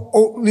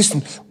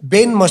 Listen,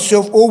 Ben,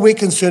 myself, all we're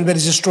concerned about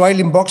is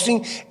Australian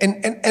boxing,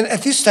 and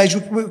at this stage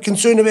we're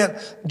concerned about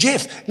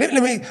Jeff.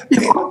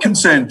 I'm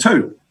concerned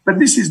too, but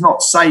this is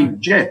not save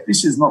Jeff.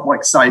 This is not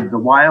like save the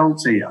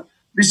whales here.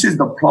 This is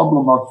the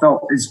problem I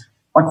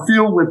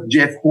feel with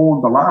Jeff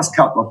Horn the last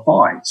couple of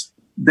fights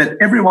that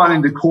everyone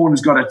in the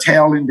corner's got a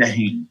towel in their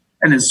hand,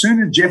 and as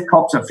soon as Jeff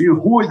cops a few,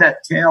 hoy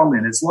that towel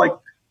in. It's like,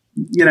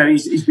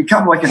 he's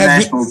become like a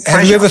national treasure.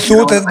 Have you ever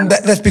thought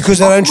that's because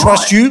they don't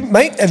trust you,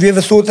 mate? Have you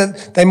ever thought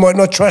that they might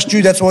not trust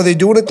you? That's why they're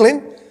doing it,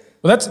 Glenn?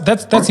 Well,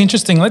 that's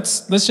interesting.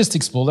 Let's just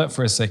explore that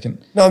for a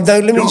second. No,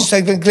 let me just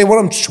say, Glenn, what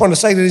I'm trying to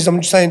say is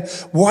I'm just saying,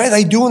 why are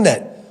they doing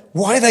that?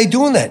 Why are they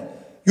doing that?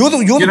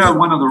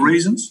 One of the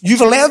reasons?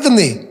 You've allowed them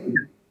there.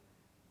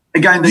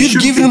 Again,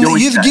 you've given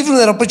them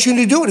that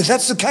opportunity to do it. If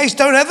that's the case,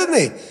 don't have them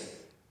there.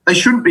 They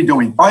shouldn't be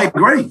doing it. I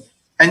agree.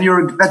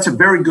 And that's a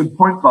very good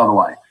point, by the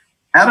way.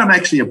 Adam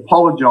actually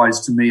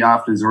apologised to me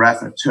after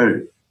Zarafa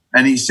too.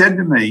 And he said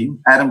to me,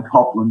 Adam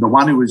Copland, the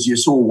one who you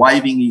saw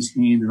waving his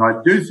hand, and I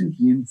do think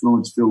he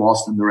influenced Phil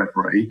Austin, the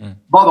referee. Mm.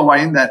 By the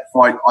way, in that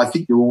fight, I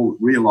think you all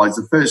realise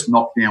the first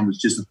knockdown was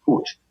just a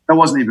push. That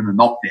wasn't even a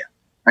knockdown.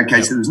 Okay,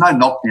 yep. So there's no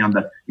knockdown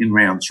in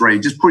round 3.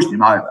 Just pushed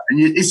him over. And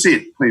you see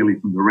it clearly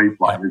from the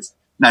replay. Yep. There's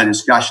no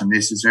discussion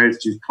necessary.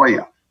 It's just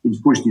clear. He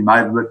just pushed him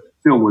over, but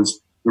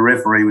the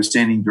referee was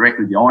standing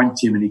directly behind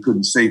him and he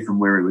couldn't see from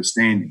where he was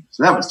standing.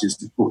 So that was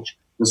just a push.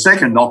 The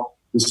second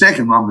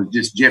one was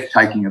just Jeff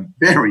taking a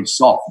very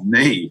soft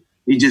knee.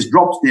 He just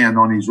drops down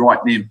on his right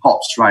knee and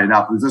pops straight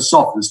up. It was the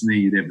softest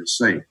knee you'd ever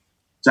see.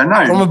 So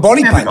no, from a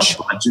body never punch.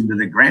 Got punched into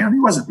the ground. He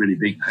wasn't really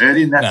being hurt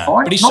in that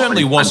fight. But he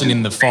certainly wasn't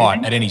in the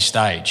fight at any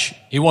stage.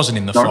 He wasn't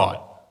in the fight.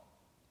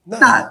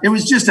 No, it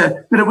was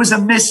but it was a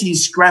messy,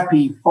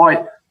 scrappy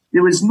fight.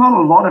 There was not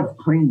a lot of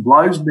clean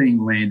blows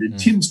being landed.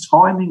 Tim's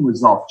timing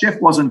was off.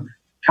 Jeff wasn't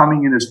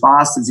coming in as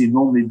fast as he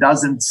normally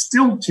does, and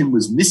still Tim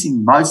was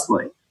missing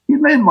mostly.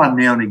 He'd land one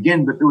now and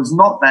again, but there was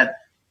not that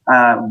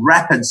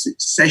rapid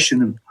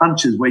succession of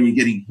punches where you're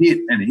getting hit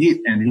and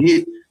hit and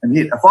hit and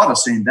hit. If I'd have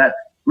seen that,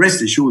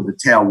 rest assured the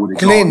towel would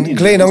have gone.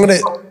 Glenn, I'm going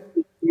to...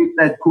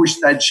 They'd push,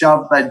 they'd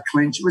shove, they'd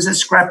clinch. It was a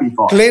scrappy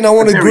fight. Glenn, I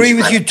want to agree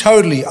with you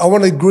totally.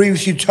 What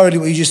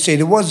you just said.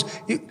 It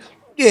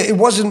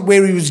wasn't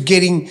where he was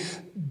getting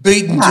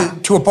beaten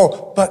to a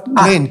pole. But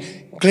Glenn,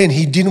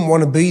 he didn't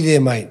want to be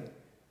there, mate.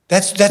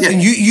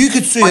 And you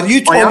could see that.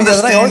 You told me the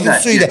other day. I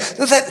could see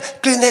that.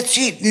 Glenn, that's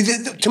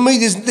it. To me,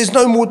 there's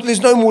no more to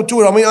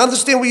it. I mean, I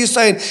understand what you're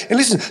saying. And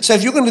listen, so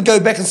if you're going to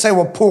go back and say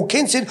what Paul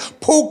Kent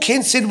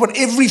said what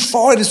every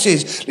fighter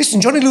says.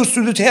 Listen, Johnny Lewis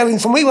threw the towel in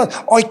for me once.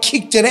 I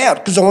kicked it out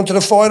because I wanted to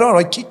fight on.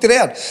 I kicked it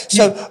out.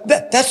 So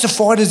that's the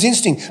fighter's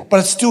instinct. But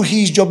it's still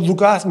his job to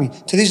look after me.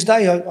 To this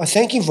day, I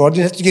thank him for it. I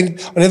didn't have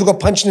to I never got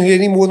punched in the head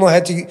any more than I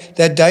had to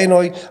that day. And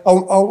I'll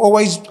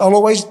always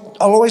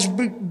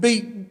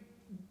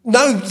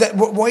know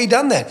why he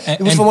done that.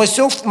 It was for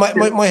myself, my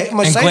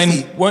safety.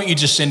 Glenn, weren't you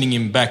just sending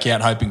him back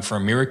out hoping for a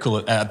miracle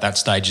at that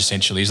stage,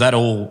 essentially? Is that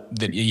all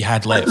that you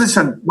had left?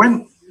 Listen,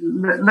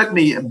 let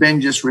me,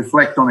 Ben, just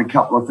reflect on a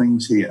couple of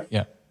things here.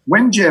 Yeah.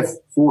 When Jeff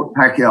fought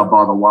Pacquiao,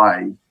 by the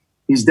way,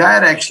 his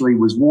dad actually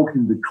was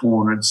walking the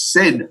corner and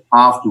said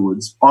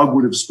afterwards, I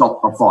would have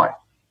stopped the fight.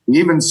 He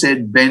even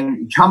said,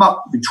 Ben, come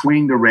up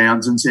between the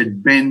rounds and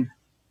said, Ben,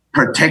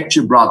 protect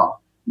your brother.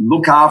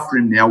 Look after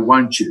him now,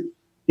 won't you?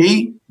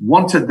 He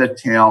wanted the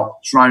towel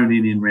thrown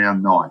in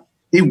round 9.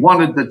 He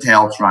wanted the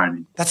towel thrown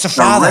in. That's a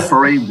father. The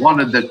referee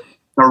wanted the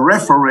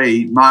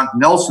referee, Mark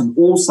Nelson,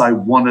 also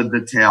wanted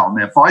the towel.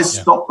 Now, if I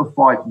stopped the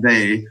fight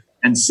there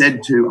and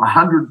said to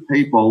 100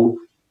 people,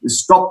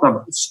 stop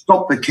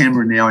the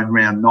camera now in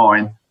round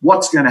 9,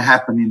 what's going to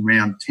happen in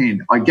round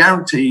 10? I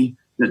guarantee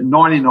that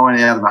 99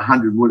 out of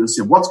 100 would have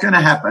said, what's going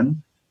to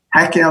happen?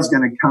 Pacquiao's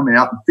going to come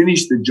out and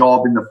finish the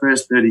job in the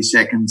first 30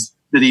 seconds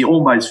that he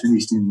almost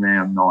finished in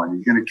round 9.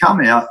 He's going to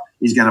come out,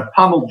 he's going to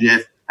pummel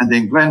Jeff, and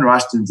then Glenn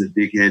Rushton's a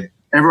dickhead.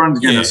 Everyone's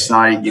going to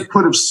say, you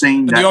could have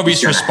seen that. The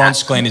obvious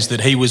response, Glenn, is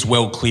that he was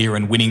well clear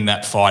and winning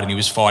that fight, and he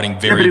was fighting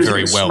very,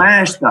 very well.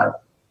 Smashed, though.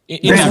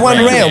 It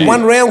was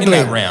one round,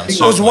 Glenn.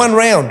 It was one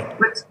round.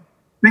 Let's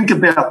think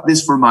about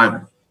this for a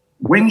moment.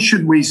 When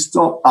should we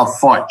stop a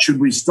fight? Should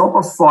we stop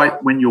a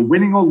fight when you're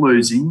winning or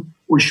losing,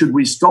 or should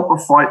we stop a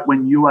fight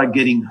when you are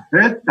getting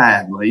hurt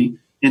badly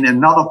and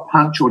another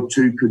punch or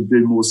two could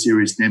do more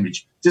serious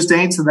damage? Just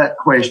answer that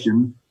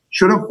question.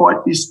 Should a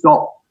fight be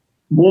stopped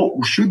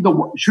more? Should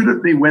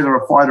it be whether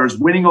a fighter is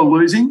winning or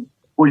losing,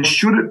 or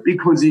should it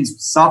because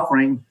he's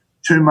suffering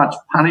too much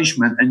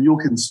punishment and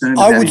you're concerned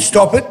about I would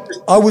stop it.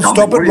 I would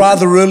stop it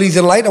rather early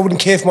than late. I wouldn't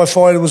care if my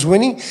fighter was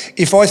winning.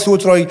 If I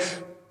thought that I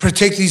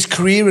protected his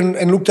career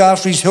and looked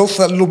after his health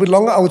for a little bit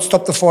longer, I would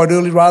stop the fight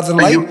early rather than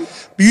late.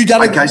 But you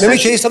done it. Let me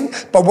tell you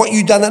something. But what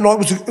you done that night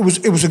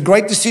was a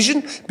great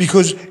decision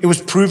because it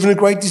was proven a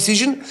great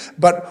decision.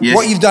 But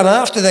what you've done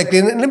after that,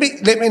 Glenn, and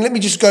let me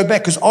just go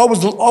back because I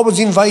was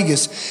in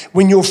Vegas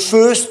when your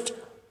first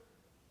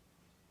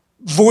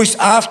voice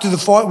after the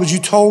fight was you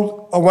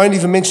told, I won't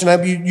even mention that,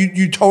 but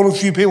you told a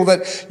few people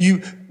that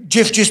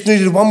Jeff just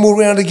needed one more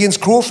round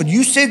against Crawford.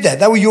 You said that.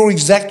 That were your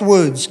exact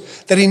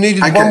words, that he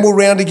needed one more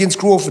round against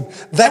Crawford.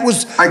 That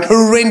was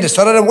horrendous.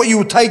 I don't know what you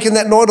were taking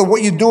that night or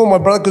what you're doing, my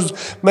brother,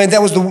 because, man,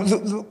 that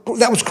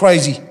was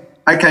crazy.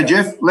 Okay,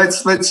 Jeff,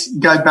 let's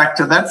go back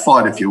to that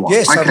fight if you want.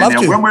 Yes, okay, I'd love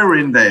now, to. when we were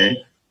in there,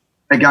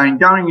 again,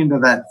 going into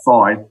that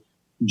fight,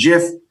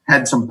 Jeff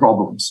had some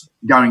problems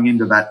going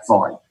into that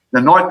fight. The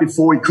night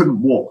before, he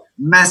couldn't walk.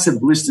 Massive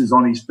blisters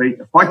on his feet.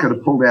 If I could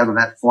have pulled out of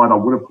that fight, I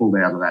would have pulled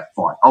out of that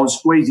fight. I was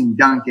squeezing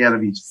gunk out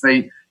of his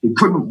feet. He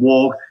couldn't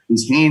walk.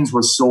 His hands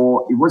were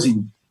sore. He was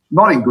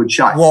not in good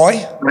shape.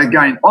 Why? But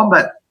again, on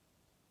that...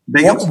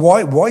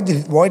 Why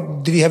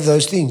did he have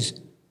those things?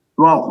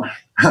 Well,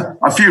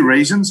 a few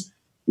reasons.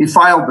 He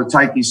failed to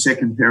take his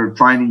second pair of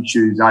training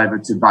shoes over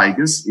to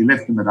Vegas. He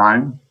left them at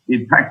home.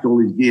 He'd packed all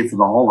his gear for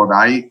the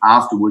holiday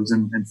afterwards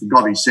and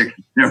forgot his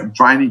second pair of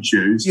training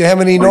shoes. Do you know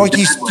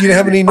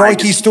how many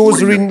Nike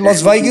stores are in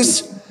Las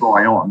Vegas?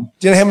 Try on.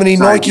 Do you know how many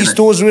Nike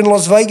stores are in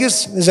Las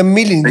Vegas? There's 1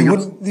 million.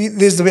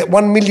 There's about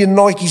 1 million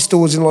Nike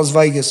stores in Las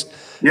Vegas.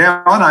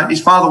 Yeah, I know.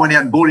 His father went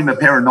out and bought him a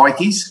pair of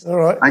Nikes. All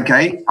right.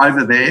 Okay,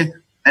 over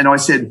there. And I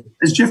said,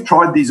 has Jeff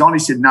tried these on? He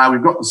said, no,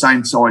 we've got the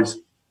same size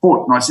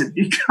foot. And I said,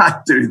 you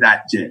can't do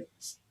that, Jeff.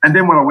 And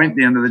then when I went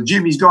down to the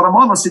gym, he's got them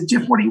on. I said,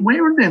 Jeff, what are you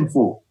wearing them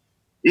for?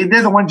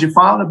 They're the ones your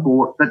father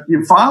bought that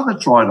your father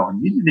tried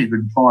on. You didn't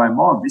even try them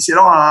on. He said,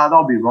 oh,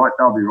 they'll be right.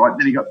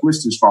 Then he got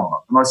blisters from them.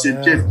 And I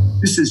said, Jeff,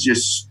 this is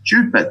just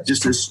stupid,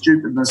 just a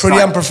stupid mistake.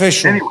 Pretty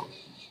unprofessional. Anyway,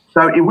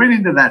 so he went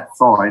into that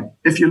fight.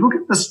 If you look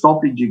at the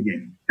stoppage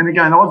again, and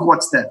again, I've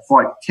watched that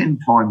fight 10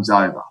 times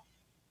over.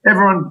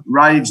 Everyone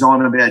raves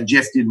on about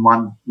Jeff didn't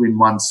win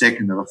 1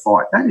 second of the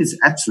fight. That is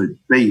absolute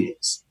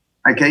BS.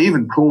 Okay,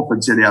 even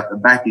Crawford said out the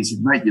back, he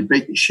said, mate, you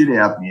beat the shit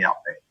out of me out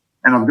there.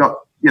 And I've got...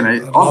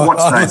 I've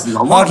watched those.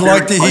 I'd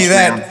like to hear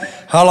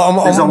that.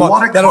 There's a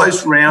lot of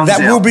close rounds.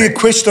 That will be a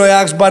question I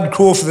ask Bud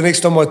Crawford the next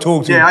time I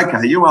talk to him. Yeah,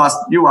 okay. You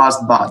asked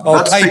Bud.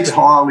 Bud speaks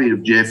highly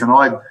of Jeff, and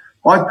I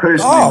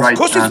personally rate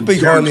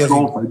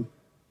Crawford.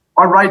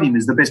 I rate him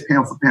as the best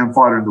pound-for-pound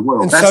fighter in the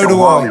world. And that's so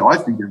do I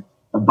think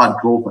of Bud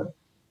Crawford.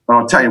 But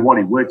I'll tell you what,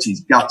 he works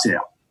his guts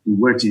out. He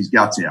runs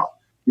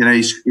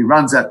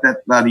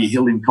that bloody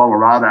hill in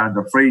Colorado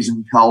under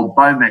freezing cold.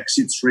 Bomac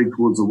sits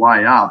 3/4 of the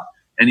way up.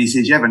 And he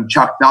says, you haven't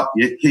chucked up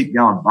yet. Keep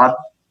going, bud.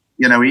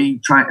 He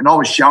trained. And I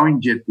was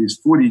showing Jeff this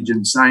footage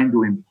and saying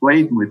to him,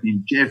 pleading with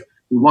him, Jeff,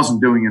 he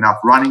wasn't doing enough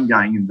running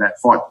going in that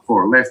fight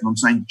before I left. And I'm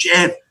saying,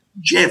 Jeff,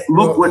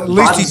 look what... At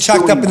least he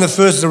chucked up in the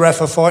first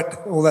Zerafa fight,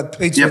 all that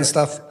pizza and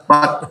stuff.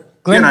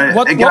 But, Glenn,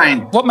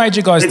 what made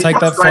you guys take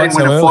that fight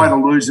so early? When a fighter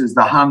loses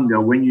the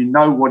hunger, when you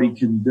know what he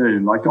can do.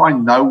 Like, I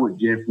know what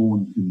Jeff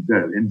Horn can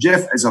do. And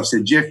Jeff, as I've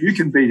said, Jeff, you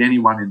can beat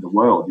anyone in the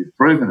world. You've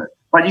proven it.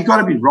 But you've got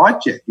to be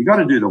right, Jeff. You've got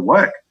to do the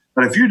work.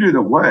 But if you do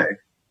the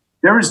work,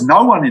 there is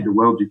no one in the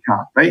world you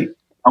can't beat.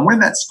 And when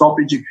that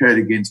stoppage occurred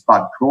against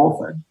Bud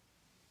Crawford,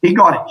 he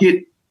got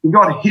hit He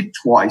got hit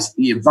twice.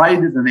 He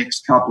evaded the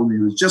next couple, and he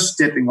was just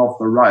stepping off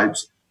the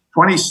ropes.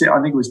 I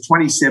think it was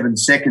 27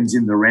 seconds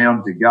in the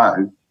round to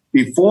go.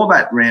 Before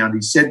that round,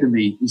 he said to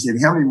me,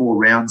 how many more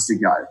rounds to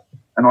go?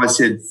 And I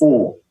said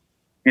 4.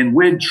 And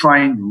we'd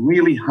trained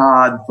really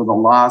hard for the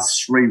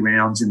last 3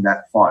 rounds in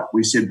that fight.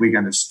 We said we're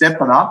going to step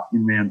it up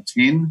in round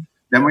 10,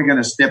 then we're going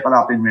to step it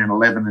up in round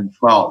 11 and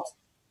 12.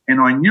 And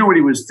I knew what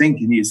he was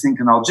thinking. He was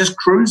thinking, I'll just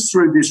cruise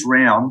through this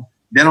round,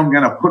 then I'm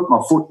going to put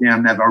my foot down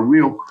and have a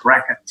real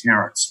crack at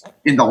Terence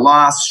in the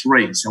last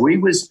 3. So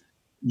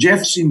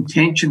Jeff's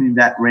intention in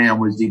that round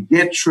was to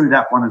get through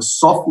that one as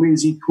softly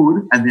as he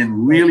could and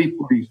then really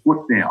put his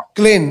foot down.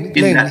 Glenn,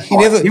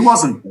 he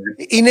wasn't there.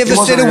 He never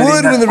said a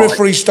word when the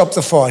referee stopped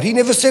the fight. He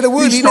never said a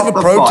word. He never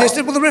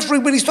protested. Well, the referee,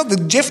 when he stopped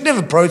it, Jeff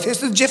never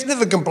protested. Jeff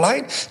never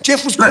complained.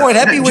 Jeff was quite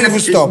happy when it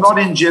was stopped. It's not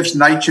in Jeff's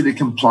nature to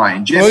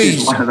complain. Jeff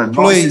is one of the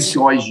nicest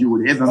guys you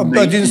would ever meet.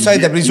 I didn't say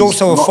that, but he's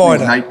also a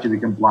fighter. Not his nature to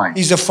complain.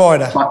 He's a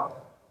fighter.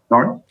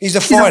 Sorry? He's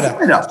a fighter.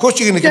 Of course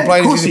you're going to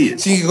complain if you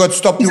think you got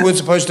stopped. You weren't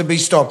supposed to be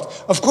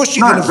stopped. Of course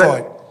you're going to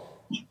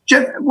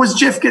fight. Was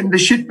Jeff getting the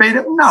shit beat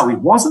up? No, he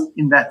wasn't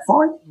in that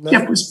fight. No.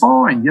 Jeff was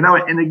fine,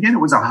 and again, it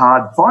was a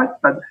hard fight,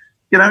 but,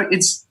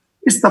 it's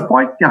the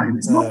fight game.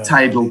 It's not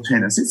table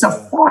tennis. It's a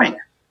fight.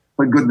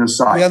 For goodness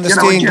sake. We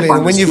understand, Glenn.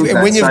 And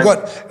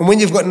when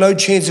you've got no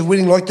chance of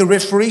winning, like the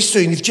referee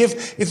soon.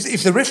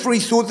 If the referee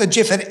thought that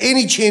Jeff had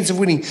any chance of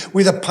winning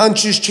with a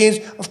puncher's chance,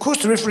 of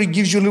course the referee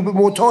gives you a little bit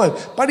more time.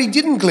 But he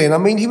didn't, Glenn. I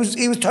mean, he was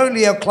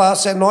totally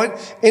outclassed that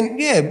night. And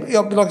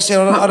like I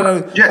said, I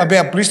don't know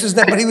about blisters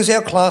that, but he was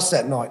outclassed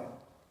that night.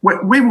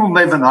 We will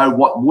never know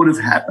what would have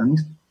happened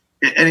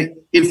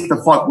if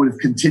the fight would have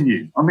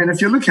continued. I mean,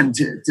 if you're looking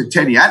to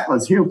Teddy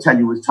Atlas, he'll tell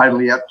you he was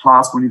totally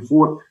outclassed when he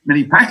fought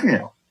Manny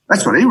Pacquiao.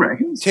 That's what he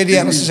reckons. Teddy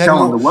Atlas has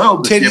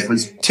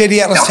had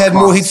Teddy Atlas had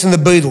more hits than the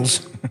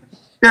Beatles.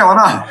 Yeah,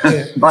 I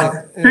know.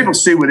 But people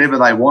see whatever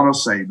they want to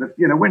see. But,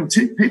 when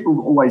people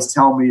always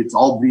tell me it's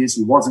obvious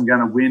he wasn't going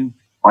to win,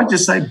 I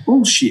just say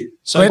bullshit.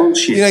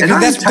 Bullshit.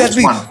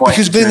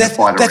 Because Glenn,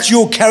 that's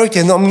your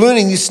character, and I'm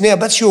learning this now.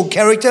 That's your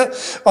character.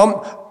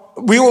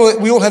 We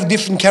all have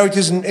different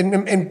characters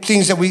and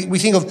things that we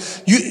think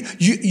of.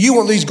 You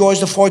want these guys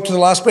to fight to the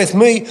last breath.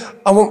 Me,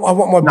 I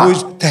want my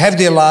boys to have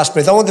their last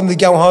breath. I want them to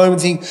go home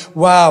and think,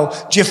 wow,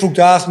 Jeff looked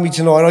after me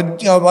tonight.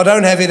 I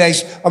don't have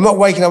headaches. I'm not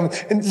waking up.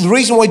 And the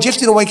reason why Jeff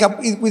didn't wake up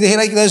with a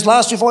headache in those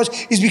last 2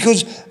 fights is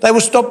because they were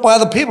stopped by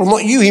other people,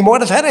 not you. He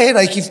might have had a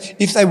headache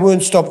if they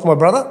weren't stopped, my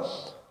brother.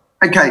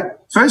 Okay,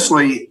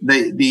 firstly,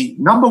 the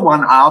number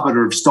one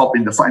arbiter of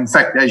stopping the fight, in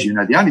fact, as you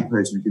know, the only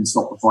person who can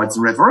stop the fight is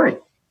the referee.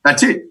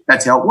 That's it.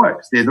 That's how it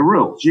works. They're the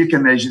rules. You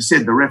can, as you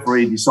said, the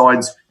referee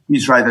decides you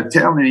throw the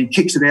towel and he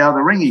kicks it out of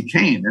the ring. He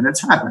can, and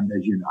it's happened,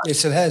 as you know.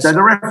 Yes, it has. So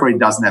the referee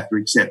doesn't have to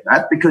accept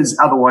that because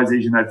otherwise,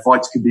 as you know,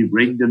 fights could be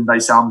rigged and they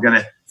say, I'm going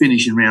to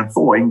finish in round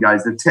 4 and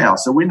goes the towel.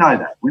 So we know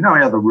that. We know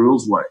how the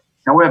rules work.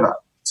 However,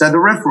 so the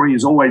referee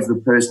is always the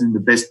person in the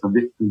best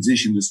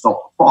position to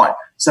stop the fight.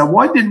 So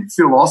why didn't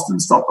Phil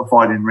Austin stop the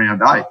fight in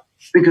round 8?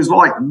 Because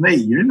like me,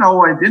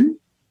 I didn't.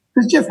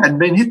 Because Jeff hadn't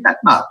been hit that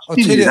much. I'll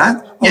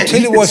tell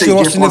you why Phil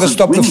Austin never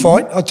stopped the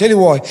fight. I'll tell you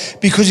why.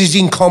 Because he's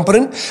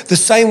incompetent. The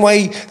same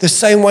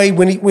way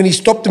when he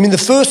stopped them in the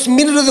first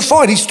minute of the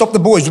fight, he stopped the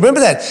boys.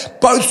 Remember that?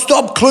 Both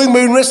stopped Clung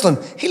Moon wrestling.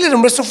 He let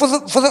them wrestle for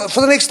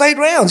the next 8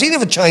 rounds. He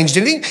never changed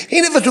anything.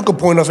 He never took a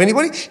point off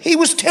anybody. He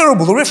was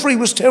terrible. The referee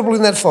was terrible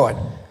in that fight.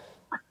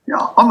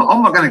 Yeah,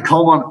 I'm not going to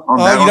comment on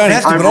that. You don't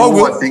have to, but I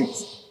will.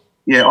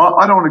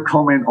 I don't want to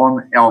comment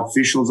on our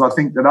officials. I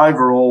think that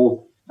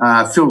overall,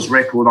 Phil's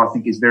record, I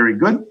think, is very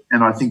good.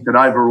 And I think that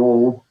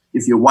overall,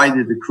 if you're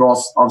weighted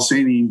across, I've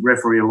seen him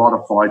referee a lot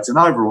of fights. And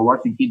overall, I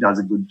think he does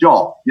a good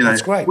job.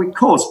 That's great. Of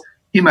course,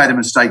 he made a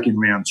mistake in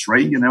round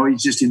 3.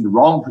 He's just in the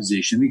wrong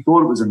position. He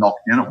thought it was a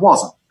knockdown. It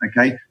wasn't.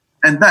 Okay.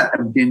 And that,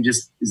 again,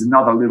 just is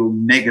another little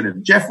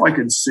negative. Jeff, I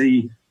could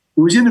see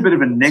he was in a bit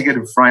of a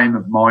negative frame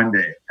of mind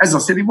there. As I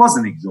said, he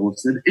wasn't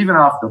exhausted. Even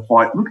after the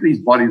fight, look at his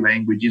body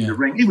language in the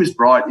ring. He was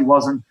bright. He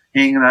wasn't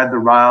hanging over the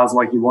rails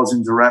like he was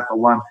in Zarafa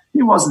 1.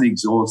 He wasn't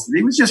exhausted.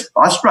 He was just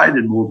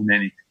frustrated more than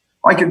anything.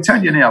 I can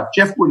tell you now, if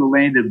Jeff would have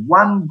landed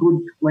one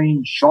good,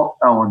 clean shot,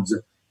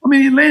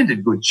 he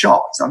landed good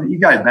shots. You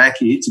go back,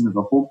 he hits him with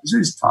a hook.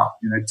 He's tough.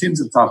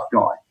 Tim's a tough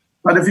guy.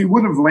 But if he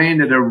would have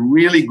landed a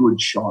really good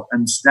shot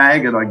and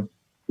staggered,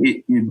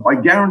 I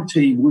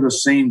guarantee you would have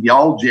seen the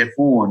old Jeff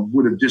Horn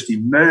would have just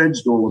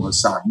emerged all of a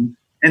sudden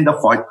and the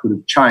fight could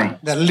have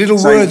changed. That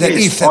little word, that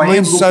if, that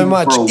means so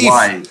much.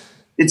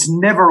 It's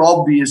never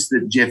obvious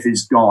that Jeff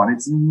is gone.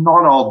 It's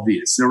not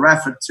obvious.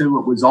 Zarafa 2,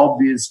 it was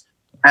obvious.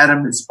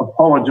 Adam has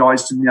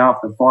apologised to me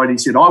after the fight. He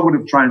said, I would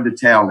have thrown the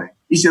towel in.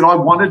 He said, I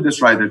wanted to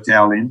throw the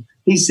towel in.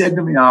 He said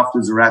to me after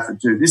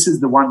Zarafa 2, this is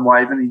the one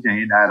waving his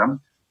hand,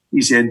 Adam.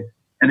 He said,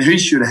 and he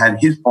should have had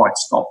his fight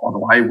stopped, by the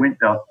way. He went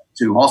to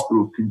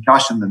hospital with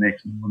concussion the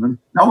next morning.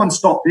 No one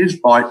stopped his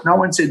fight. No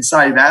one said,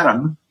 save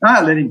Adam.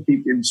 No, let him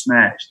keep him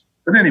smashed.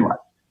 But anyway,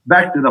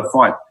 back to the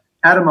fight.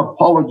 Adam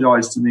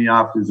apologised to me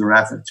after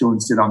Zarafa 2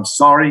 and said, I'm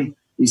sorry.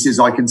 he says,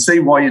 I can see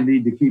why you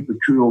need to keep a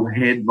cool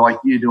head like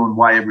you do and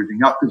weigh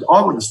everything up, because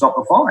I would have stopped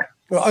the fight.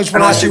 Well, I just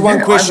want to ask you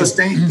one question.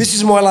 This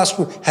is my last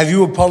one. Have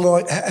you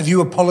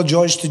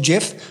apologised to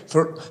Jeff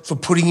for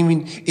putting him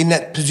in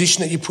that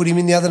position that you put him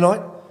in the other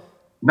night?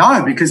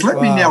 No, because let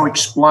me now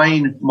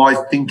explain my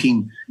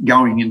thinking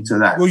going into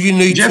that. Well, you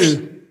need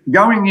to.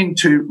 Going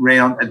into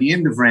at the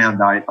end of round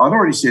 8, I'd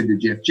already said to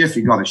Jeff,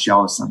 you got to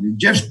show us something.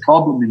 Jeff's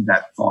problem in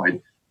that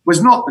fight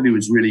was not that he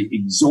was really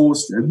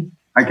exhausted,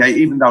 okay,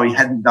 even though he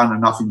hadn't done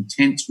enough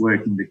intense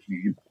work in the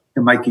camp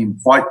to make him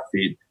fight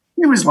fit.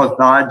 He was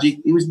lethargic.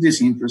 He was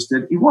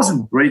disinterested. He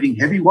wasn't breathing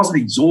heavy. He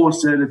wasn't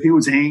exhausted. If he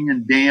was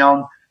hanging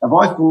down, if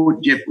I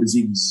thought Jeff was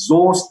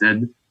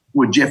exhausted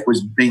or Jeff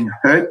was being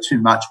hurt too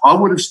much, I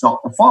would have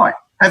stopped the fight.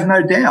 Have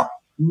no doubt.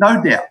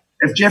 No doubt.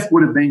 If Jeff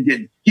would have been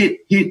getting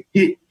hit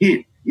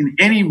in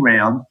any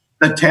round,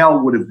 the towel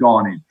would have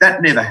gone in.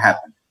 That never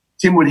happened.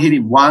 Tim would hit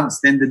him once,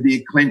 then there'd be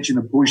a clinch and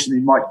a push, and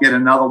he might get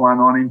another one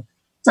on him.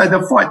 So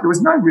the fight, there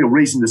was no real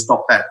reason to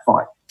stop that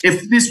fight.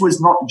 If this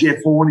was not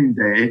Jeff Horn in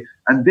there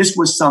and this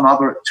was some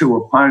other two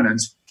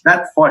opponents,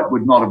 that fight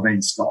would not have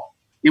been stopped.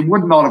 It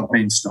would not have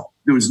been stopped.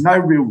 There was no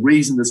real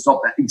reason to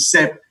stop that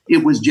except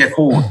it was Jeff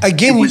Horn.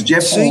 Again, it was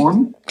Jeff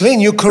Horn.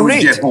 Glenn, you're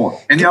correct. It was Jeff Horn.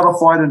 Any other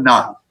fighter,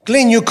 no.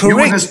 Glenn, you're correct. You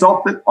wouldn't have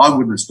stopped it. I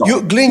wouldn't have stopped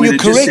it. Glenn, you're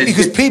correct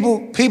because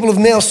people have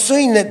now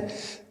seen that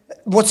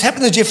what's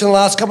happened to Jeff in the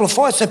last couple of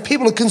fights, so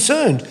people are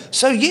concerned.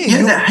 So,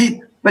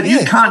 But you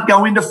can't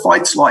go into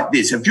fights like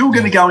this. If you're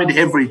going to go into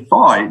every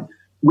fight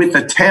with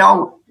a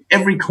towel,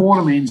 every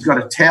cornerman's got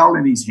a towel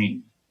in his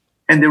hand,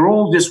 and they're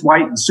all just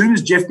waiting. As soon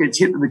as Jeff gets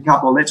hit with a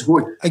couple, let's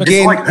hook. Again,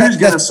 it's like, who's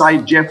going to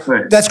save Jeff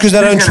first? That's because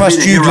they don't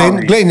trust you,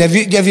 Glenn. Glenn, have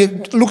you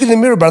look in the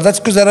mirror, brother? That's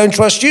because they don't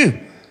trust you.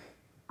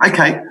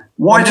 Okay,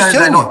 why don't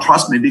they not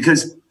trust me?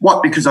 Because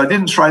what? Because I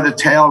didn't throw the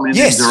towel in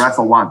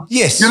Zerafa 1.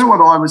 Yes. You know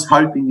what I was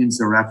hoping in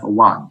Zerafa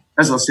 1?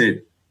 As I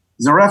said,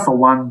 Zerafa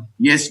 1,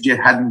 yes, Jeff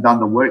hadn't done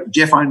the work.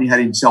 Jeff only had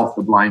himself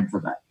to blame for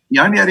that. He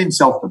only had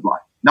himself to blame.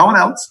 No one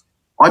else.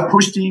 I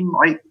pushed him.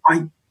 I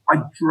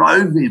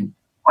drove him.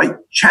 I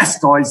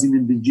chastised him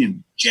in the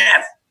gym.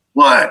 Jeff,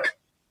 work.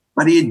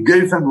 But he'd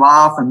goof and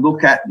laugh and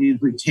look at me and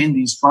pretend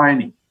he's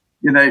training.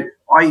 You know,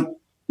 he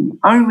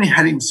only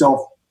had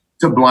himself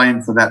to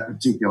blame for that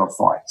particular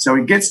fight. So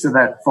he gets to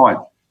that fight.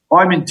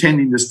 I'm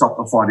intending to stop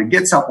the fight. He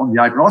gets up on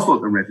the apron. I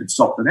thought the ref had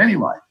stopped it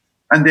anyway.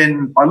 And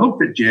then I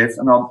looked at Jeff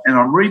and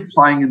I'm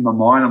replaying in my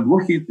mind. I'm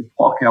looking at the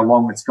clock, how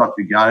long it's got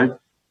to go.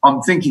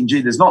 I'm thinking,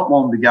 gee, there's not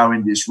long to go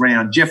in this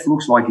round. Jeff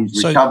looks like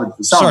he's recovered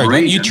for some reason. Are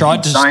you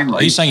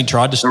saying you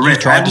tried to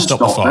stop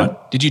the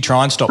fight? Did you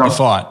try and stop the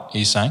fight, are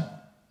you saying?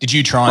 Did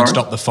you try and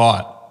stop the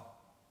fight?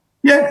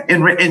 Yeah,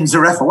 in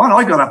Zerafa 1,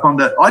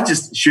 I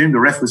just assumed the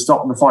ref was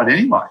stopping the fight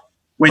anyway.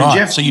 When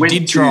Jeff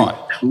went to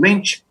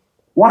clinch,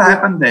 what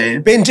happened there?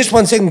 Ben, just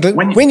 1 second.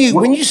 When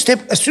you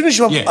step, as soon as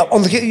you're up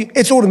on the,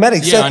 it's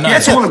automatic. Yeah, I know.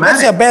 It's automatic.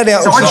 That's how bad our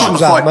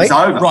assumptions are, mate.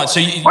 Right,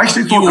 so you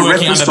were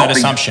working under that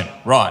assumption.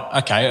 Right,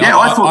 okay. Yeah,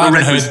 I thought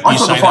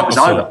the fight was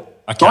over.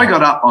 Okay. So I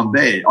got up on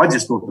there. I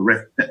just thought the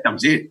ref, that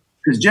was it.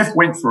 Because Jeff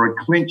went for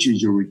a clinch,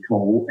 as you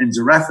recall, and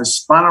Zerafa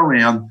spun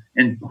around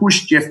and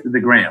pushed Jeff to the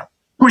ground.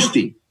 Pushed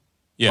him.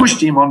 Yeah.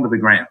 Pushed him onto the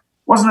ground.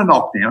 Wasn't a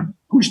knockdown.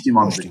 Pushed him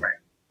onto the ground.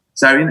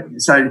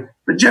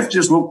 But Jeff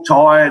just looked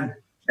tired,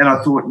 and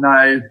I thought,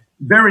 no,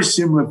 very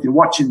similar if you're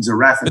watching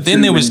Zerafa. But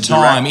then there was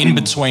time in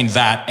between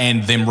that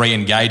and them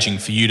re-engaging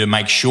for you to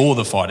make sure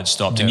the fight had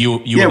stopped, and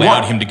you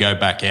allowed him to go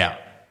back out.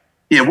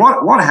 Yeah,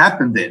 what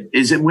happened then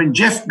is that when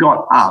Jeff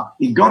got up,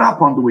 he got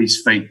up onto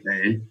his feet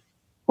there.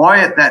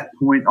 At that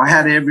point, I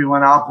had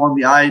everyone up on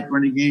the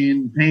apron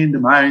again,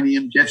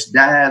 pandemonium, Jeff's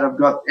dad, I've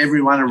got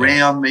everyone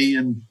around me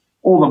and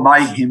all the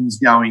mayhem's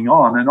going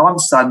on. And I'm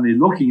suddenly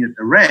looking at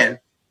the ref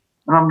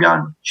and I'm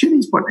going, shit,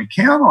 he's putting a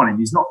count on him.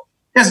 He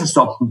hasn't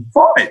stopped the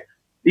fight.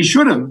 He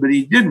should have, but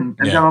he didn't.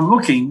 And then I'm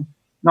looking,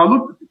 and I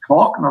looked at the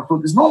clock and I thought,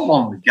 there's not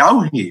long to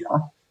go here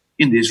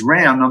in this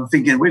round. I'm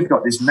thinking, we've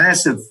got this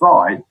massive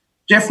fight.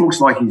 Jeff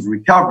looks like he's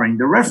recovering.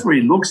 The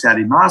referee looks at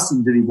him, asked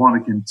him, did he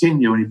want to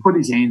continue? And he put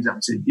his hands up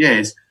and said,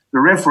 yes. The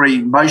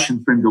referee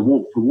motioned for him to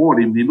walk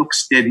toward him. He looked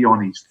steady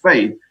on his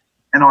feet.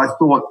 And I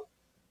thought,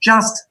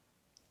 just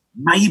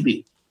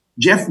maybe.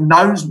 Jeff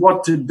knows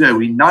what to do.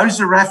 He knows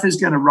the ref is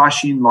going to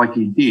rush in like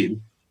he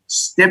did.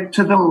 Step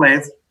to the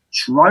left,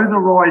 throw the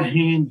right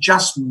hand,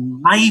 just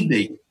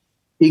maybe.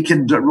 He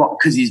can do it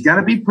because he's going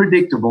to be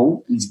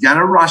predictable. He's going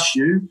to rush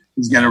you.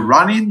 He's going to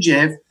run in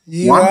Jeff.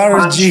 You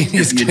are a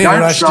genius. If you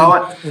don't throw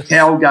it,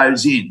 towel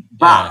goes in.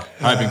 But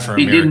hoping for a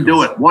he miracle. didn't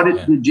do it. What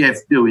did Jeff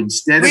do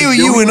instead? Where were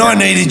you when I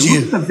needed you?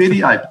 Look at the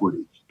video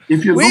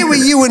footage. Where were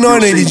you when I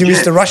needed you,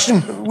 Mr.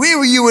 Russian? Where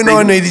were you when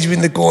I needed you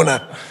in the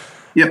corner?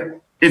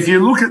 Yep. If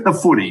you look at the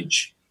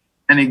footage,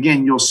 and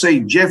again, you'll see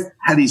Jeff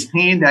had his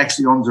hand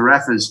actually on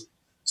Zerafa's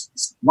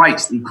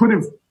waist. He could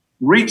have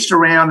reached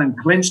around and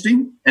clenched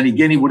him, and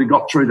again, he would have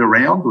got through the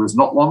round. There was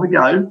not long to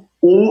go.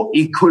 Or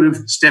he could have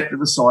stepped to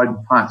the side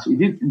and punched. He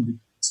didn't.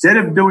 Instead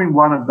of doing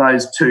one of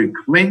those two,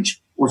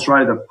 clinch or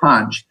throw the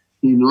punch,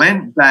 he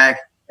leant back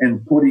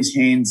and put his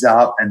hands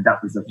up, and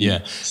that was the thing.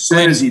 As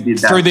soon as he did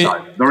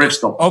that, the ref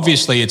stopped.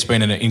 Obviously, it's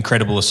been an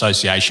incredible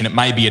association. It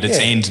may be at its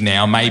end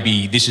now.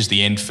 Maybe this is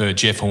the end for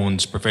Jeff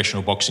Horn's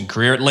professional boxing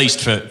career, at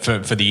least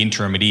for the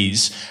interim it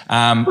is.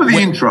 For the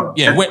interim.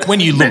 Yeah,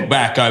 when you look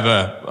back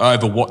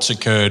over what's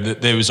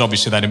occurred, there was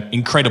obviously that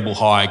incredible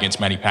high against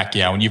Manny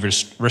Pacquiao, and you've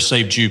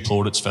received due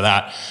plaudits for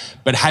that.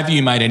 But have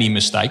you made any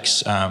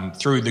mistakes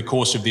through the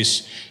course of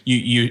this?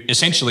 You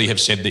essentially have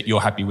said that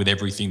you're happy with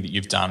everything that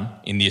you've done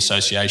in the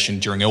association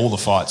during all the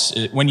fights.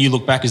 When you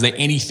look back, is there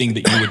anything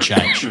that you would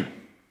change?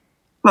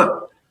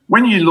 Look,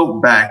 when you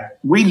look back,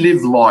 we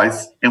live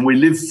life and we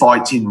live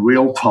fights in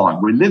real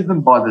time. We live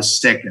them by the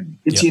second.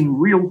 It's in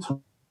real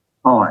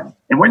time.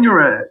 And when you're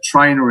a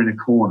trainer in a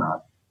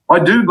corner, I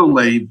do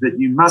believe that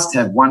you must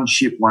have one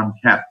ship, one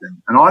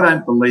captain. And I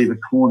don't believe a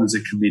corner's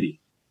a committee.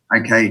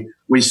 Okay,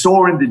 we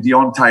saw in the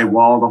Deontay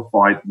Wilder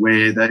fight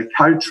where the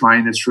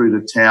co-trainer threw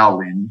the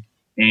towel in,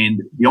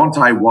 and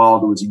Deontay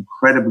Wilder was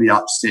incredibly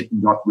upset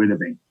and got rid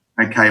of him.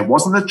 Okay, it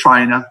wasn't the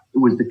trainer, it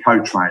was the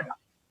co-trainer.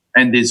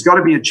 And there's got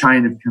to be a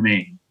chain of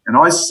command. And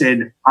I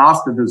said,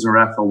 after the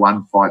Zerafa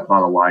 1 fight,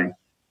 by the way,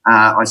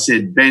 I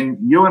said, Ben,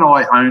 you and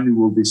I only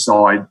will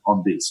decide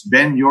on this.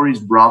 Ben, you're his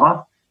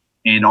brother,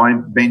 and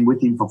I've been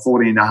with him for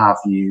 14 and a half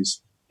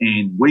years,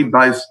 and we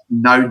both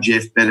know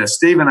Jeff better.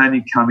 Stephen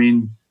only come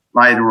in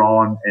later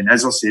on, and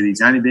as I said,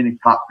 he's only been a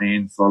cut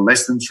man for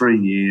less than 3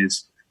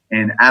 years.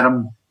 And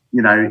Adam,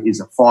 is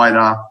a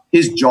fighter.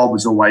 His job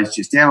was always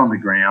just down on the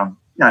ground,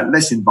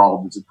 less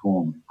involved as a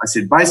corner. I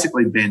said,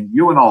 basically, Ben,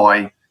 you and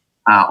I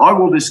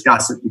will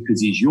discuss it because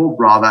he's your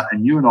brother,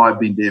 and you and I have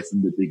been there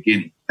from the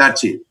beginning.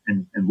 That's it.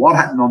 And what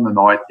happened on the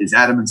night is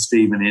Adam and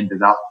Stephen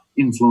ended up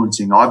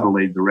influencing, I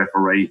believe, the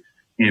referee,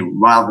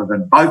 rather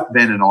than both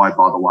Ben and I,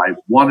 by the way,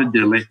 wanted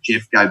to let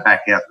Jeff go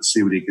back out to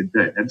see what he could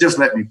do. Now, just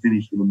let me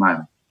finish for the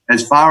moment.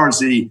 As far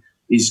as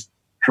his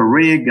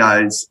career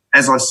goes,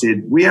 as I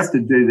said, we have to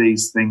do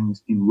these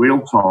things in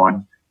real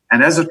time.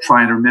 And as a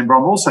trainer, remember,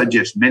 I'm also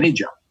Jeff's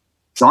manager.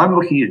 So I'm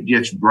looking at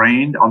Jeff's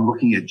brand. I'm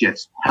looking at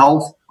Jeff's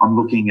health. I'm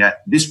looking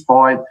at this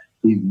fight,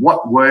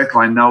 what work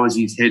I know as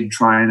his head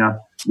trainer,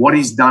 what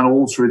he's done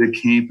all through the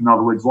camp. In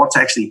other words, what's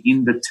actually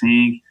in the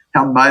tank,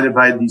 how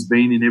motivated he's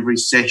been in every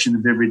session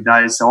of every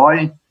day. So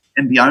I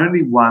am the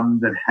only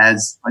one that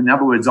has, in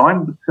other words,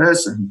 I'm the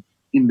person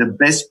in the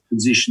best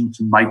position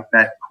to make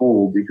that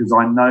call because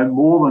I know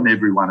more than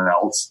everyone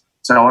else.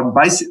 So I'm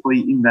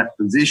basically in that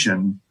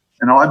position.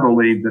 And I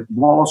believe that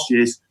whilst,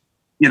 yes,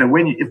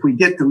 if we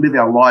get to live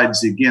our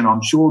lives again,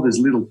 I'm sure there's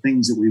little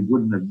things that we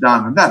wouldn't have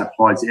done. And that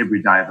applies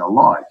every day of our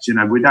lives.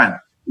 We don't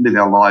live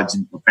our lives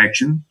in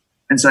perfection.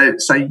 And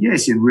so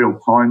yes, in real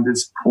time,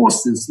 there's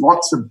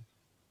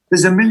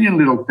a million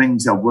little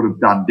things I would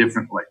have done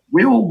differently.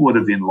 We all would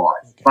have in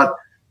life. But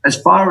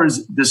as far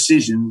as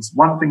decisions,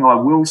 one thing I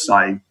will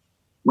say,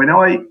 when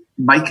I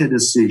make a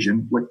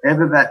decision,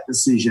 whatever that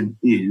decision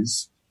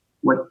is,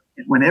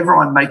 whenever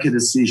I make a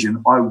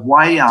decision, I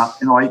weigh up,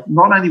 and I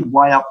not only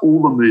weigh up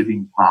all the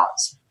moving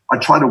parts, I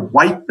try to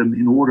weight them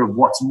in order of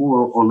what's more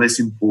or less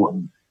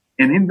important.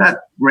 And in that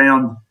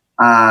round,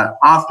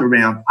 after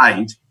round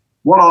 8,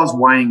 what I was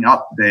weighing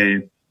up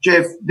there,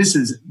 Jeff, this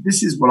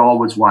is what I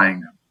was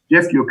weighing up.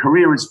 Jeff, your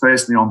career is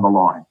firstly on the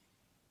line.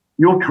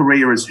 Your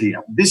career is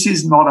here. This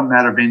is not a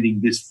matter of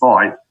ending this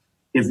fight.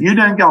 If you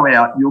don't go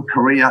out, your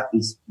career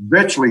is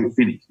virtually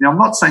finished. Now, I'm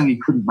not saying he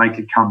couldn't make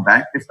a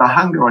comeback. If the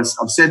hunger, I've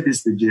said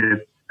this to Jeff,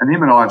 and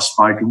him and I have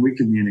spoken, we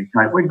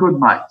communicate, we're good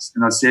mates.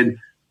 And I said,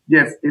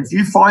 Jeff, if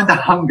you find the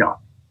hunger,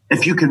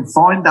 if you can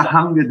find the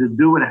hunger to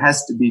do what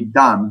has to be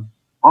done,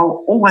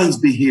 I'll always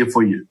be here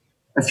for you.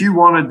 If you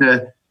wanted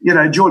to,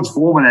 George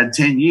Foreman had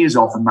 10 years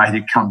off and made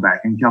a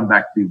comeback and come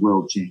back to be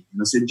world champion.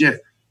 I said, Jeff,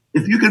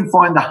 if you can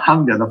find the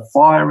hunger, the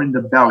fire in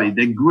the belly,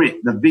 the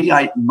grit, the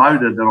V8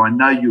 motor that I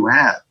know you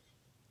have,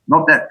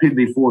 not that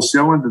piddly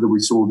 4-cylinder that we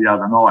saw the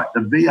other night,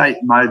 the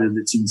V8 motor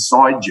that's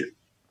inside you,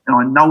 and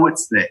I know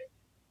it's there.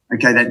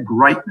 Okay, that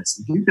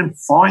greatness. If you can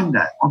find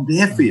that, I'm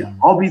there for you.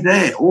 I'll be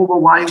there all the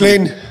way.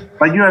 Glenn.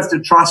 But you have to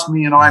trust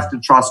me and I have to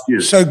trust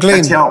you. So, Glenn.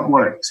 That's how it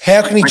works.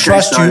 How can he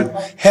trust you?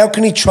 How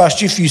can he trust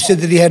you if you said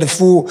that he had a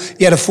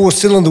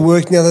 4-cylinder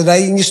working the other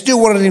day and you still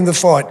wanted him to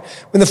fight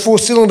when the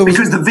 4-cylinder was...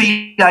 Because the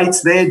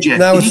V8's there, Jeff.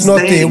 No, it's not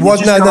there.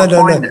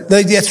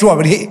 No, that's right,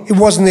 but it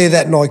wasn't there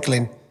that night,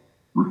 Glenn.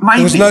 Maybe,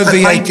 there was no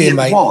V8 there,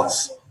 mate.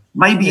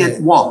 Maybe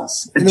it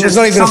was. There was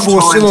not even a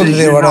 4-cylinder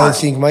there, I don't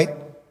think, mate.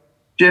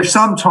 Jeff,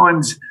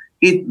 sometimes...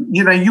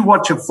 you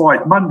watch a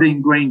fight,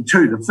 Mundine Green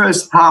 2. The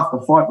first half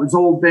of the fight was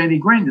all Danny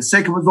Green. The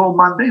second was all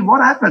Mundine.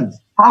 What happened?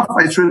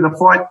 Halfway through the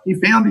fight, he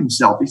found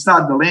himself. He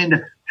started to land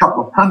a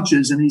couple of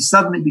punches and he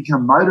suddenly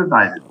became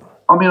motivated.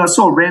 I mean, I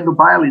saw Randall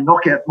Bailey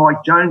knock out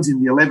Mike Jones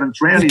in the 11th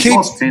round. He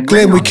lost 10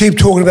 Glenn, rounds. we keep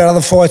talking about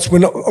other fights. We're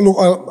not,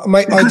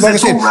 mate, like I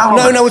said,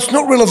 no, it's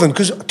not relevant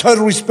because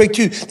total respect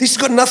to you. This has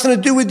got nothing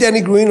to do with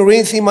Danny Green or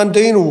Anthony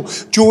Mundine or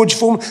George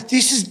Foreman.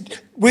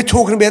 We're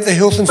talking about the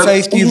health and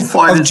safety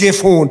of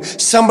Jeff Horn,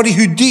 somebody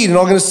who did, and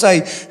I'm going to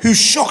say, who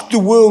shocked the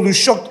world, who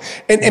shocked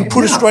and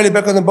put Australia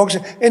back on the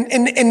boxing.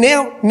 And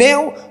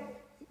now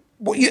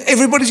Well,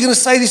 everybody's going to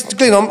say this to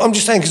Glenn. I'm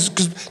just saying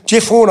because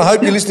Jeff Horn, I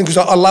hope you're listening because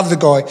I love the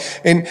guy.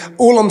 And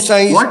all I'm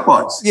saying is...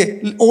 Likewise.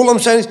 Yeah, all I'm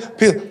saying is,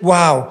 people,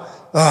 wow,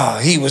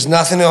 he was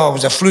nothing. Oh, it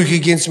was a fluke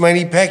against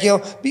Manny Pacquiao.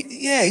 But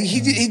yeah,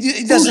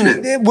 he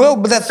doesn't... Yeah, well,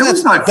 but that's no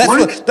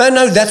fluke.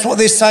 That's what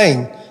they're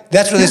saying.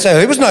 That's what they're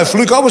saying. It was no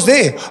fluke. I was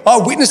there. I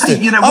witnessed it.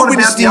 You know, what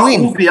about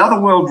all the other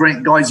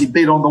world-ranked guys he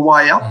beat on the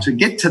way up to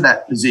get to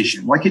that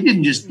position? Like, he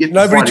didn't just get...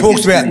 Nobody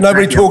talks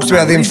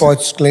about them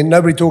fights, Glenn.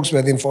 Nobody talks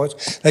about them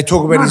fights. They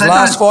talk about his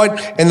last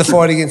fight and the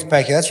fight against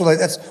Pacquiao.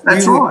 That's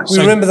right. We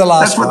remember the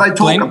last fight. That's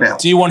what they talk about.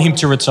 Do you want him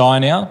to retire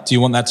now? Do you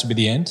want that to be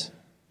the end?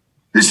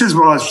 This is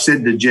what I've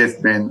said to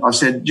Jeff, Ben. I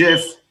said,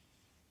 Jeff,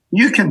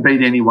 you can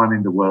beat anyone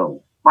in the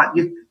world, but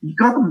you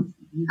got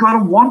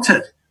to want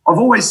it. I've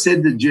always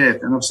said to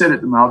Jeff, and I've said it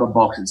to my other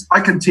boxers,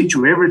 I can teach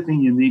you everything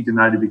you need to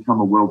know to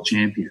become a world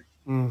champion,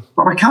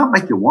 but I can't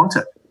make you want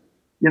it.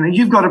 You know,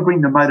 you've got to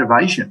bring the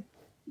motivation.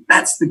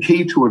 That's the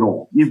key to it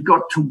all. You've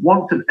got to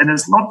want it, and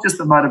it's not just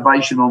the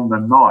motivation on the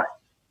night.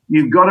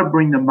 You've got to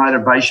bring the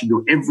motivation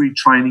to every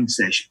training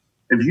session.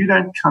 If you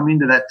don't come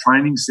into that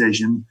training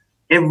session,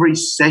 every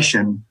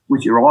session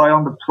with your eye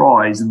on the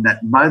prize and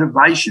that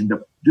motivation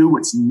to do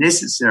what's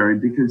necessary,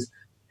 because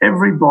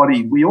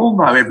everybody, we all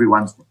know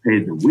everyone's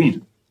prepared to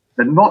win,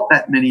 but not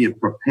that many are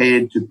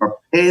prepared to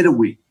prepare to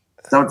win.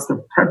 So it's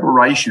the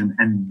preparation,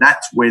 and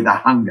that's where the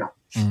hunger,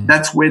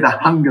 that's where the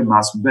hunger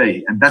must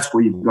be, and that's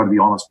where you've got to be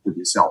honest with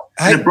yourself.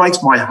 And it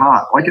breaks my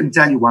heart. I can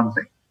tell you one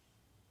thing.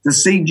 To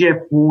see Jeff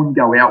Horn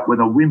go out with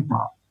a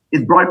whimper,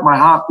 it broke my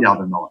heart the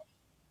other night.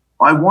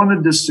 I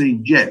wanted to see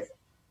Jeff,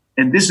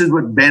 and this is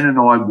what Ben and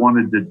I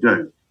wanted to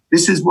do.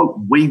 This is what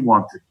we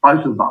wanted,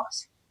 both of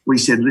us. We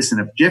said, listen,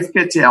 if Jeff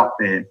gets out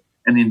there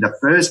and in the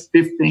first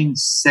 15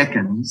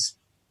 seconds,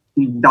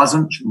 he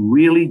doesn't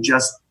really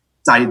just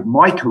say,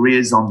 my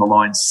career's on the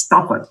line,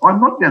 stuff it. I'm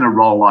not going to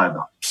roll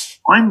over.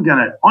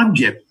 I'm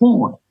Jeff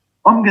Horn.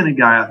 I'm going to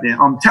go out there.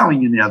 I'm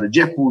telling you now, the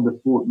Jeff Horn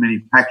that fought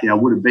Manny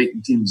Pacquiao would have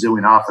beaten Tim Tszyu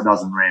in half a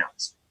dozen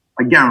rounds.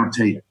 I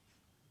guarantee it.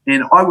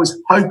 And I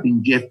was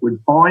hoping Jeff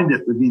would find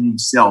it within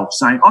himself,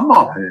 saying, I'm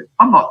not hurt.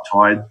 I'm not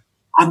tired.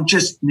 I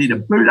just need to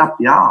boot up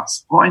the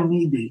arse. I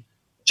need to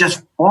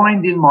just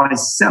find in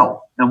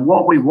myself. And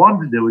what we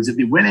wanted to do is if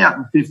he went out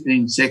in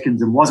 15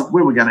 seconds and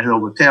we were going to hurl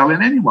the towel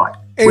in anyway.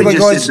 We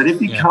just said that if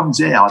he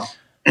comes out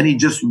and he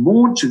just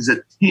launches at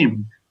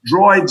Tim,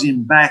 drives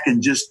him back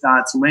and just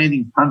starts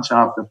landing punch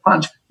after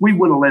punch, we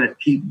would have let it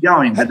keep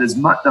going. But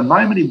the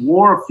moment he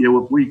wore a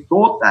few, if we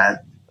thought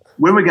that,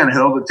 we were going to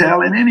hurl the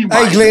towel in anyway.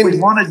 Hey, Glenn. We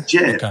wanted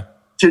Jeff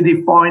to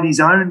define his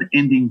own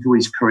ending to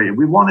his career.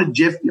 We wanted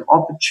Jeff the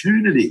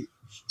opportunity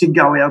to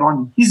go out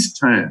on his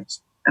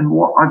terms. And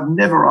what I've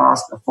never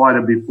asked a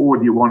fighter before,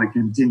 do you want to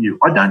continue?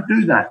 I don't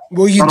do that.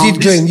 Well, you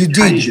did, Glenn. You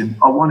did.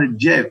 I wanted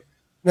Jeff.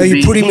 No,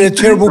 you put him in a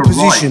terrible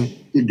position.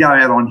 To go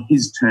out on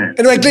his terms.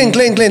 Anyway,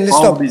 Glenn, let's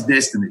stop. His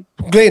destiny.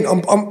 Glenn, I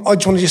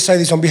just want to just say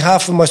this on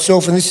behalf of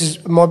myself, and this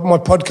is my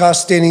podcast,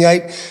 Standing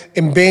 8,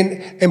 and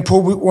Ben and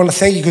Paul, we want to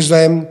thank you because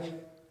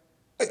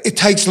it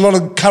takes a lot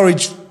of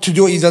courage to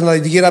do what you've done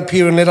today, to get up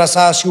here and let us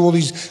ask you all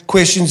these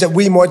questions that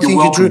we might think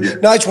are true.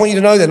 No, I just want you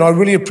to know that, and I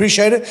really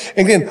appreciate it.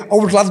 And again, I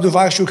would love to have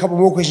asked you a couple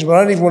more questions, but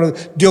I don't even want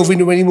to delve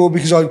into it anymore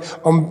because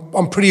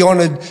I'm pretty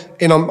honoured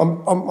and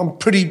I'm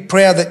pretty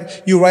proud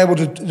that you were able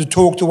to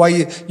talk the way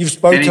you've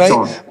spoken today.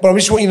 But I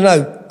just want you to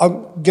know,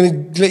 I'm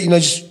going to let you know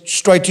just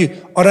straight to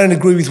you, I don't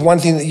agree with one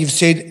thing that you've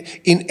said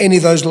in any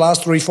of those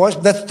last 3 fights.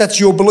 That's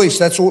your beliefs.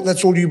 That's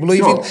all you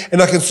believe in,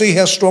 and I can see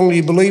how strongly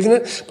you believe in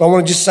it. But I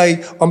want to just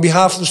say, on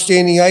behalf of the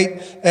Standing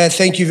 8,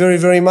 thank you very,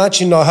 very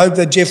much, and I hope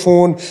that Jeff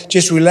Horn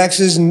just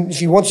relaxes, and if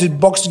he wants to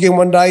box again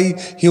one day,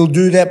 he'll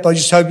do that, but I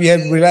just hope he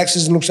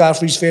relaxes and looks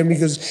after his family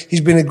because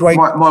he's been a great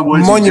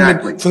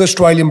monument for the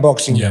Australian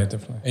boxing. Yeah,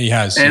 definitely. He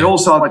has. And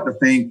also I'd like to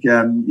thank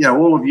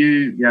all of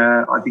you.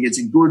 I think it's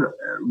a good,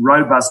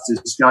 robust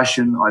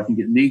discussion. I think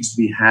it needs to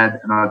be had,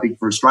 and I think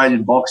for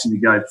Australian boxing to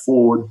go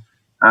forward,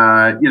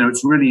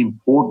 it's really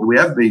important we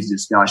have these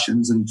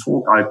discussions and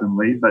talk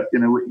openly, but,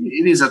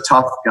 it is a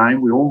tough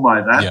game. We all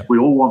know that. Yeah. We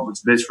all want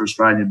what's best for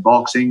Australian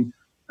boxing.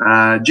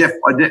 Jeff,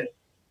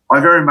 I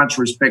very much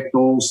respect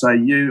all, say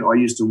you. I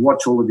used to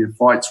watch all of your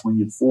fights when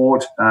you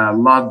fought,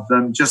 loved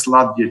them, just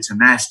loved your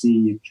tenacity,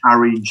 your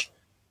courage,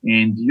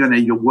 and,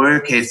 your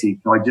work ethic.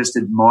 I just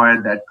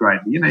admired that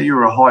greatly.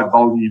 You're a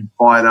high-volume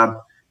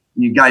fighter.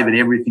 You gave it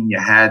everything you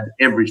had,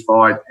 every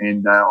fight,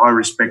 and I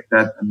respect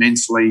that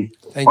immensely.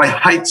 I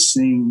hate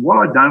seeing, what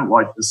I don't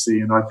like to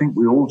see, and I think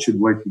we all should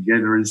work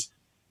together, is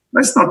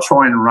let's not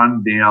try and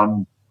run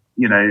down,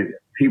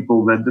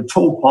 people, the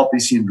tall poppy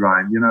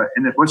syndrome,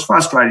 and it was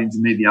frustrating to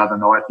me the other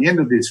night, at the end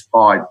of this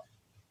fight,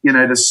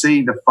 to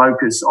see the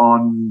focus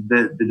on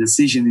the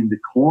decision in the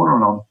corner,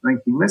 and I'm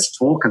thinking, let's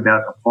talk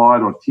about the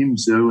fight or Tim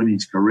Tszyu and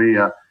his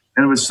career,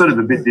 and it was sort of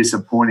a bit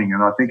disappointing,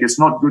 and I think it's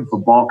not good for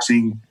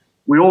boxing.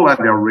 we all have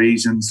our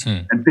reasons,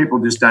 and people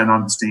just don't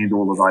understand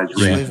all of those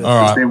reasons. All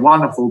right. It's been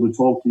wonderful to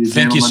talk to you,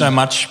 Thank you gentlemen. so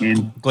much,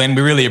 Glenn.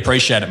 We really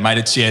appreciate it,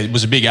 mate. It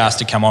was a big ask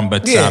to come on,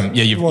 but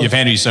you've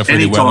handled yourself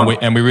really well,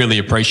 and we really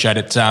appreciate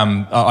it.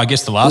 I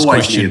guess the last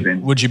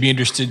question, would you be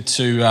interested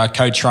to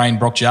co-train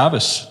Brock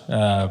Jarvis?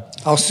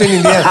 I'll send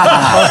him down.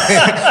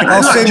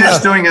 I'll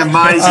doing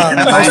amazing.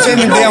 I'll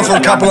send him down for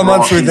a couple of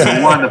months with him. He's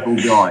a wonderful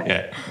guy.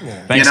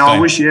 Yeah. Thanks, I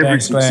Glenn. wish you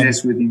every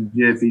success with him,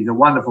 Jeff. He's a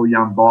wonderful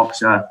young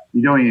boxer.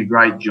 You're doing a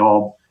great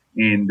job.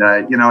 And,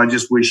 I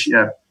just wish,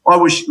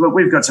 look,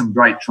 we've got some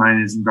great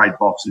trainers and great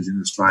boxers in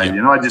Australia,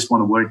 and I just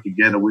want to work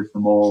together with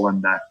them all.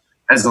 And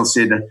as I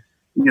said,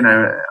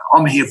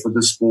 I'm here for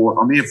the sport.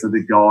 I'm here for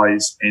the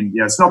guys. And,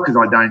 it's not because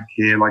I don't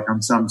care, like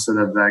I'm some sort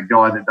of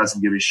guy that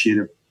doesn't give a shit.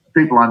 If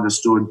people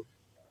understood,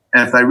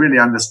 and if they really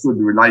understood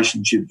the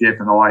relationship Jeff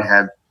and I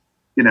have,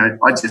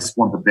 I just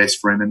want the best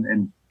for him.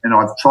 And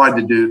I've tried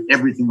to do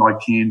everything I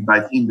can,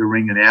 both in the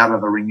ring and out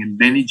of the ring, and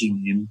managing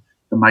him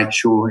to make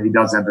sure he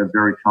does have a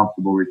very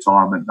comfortable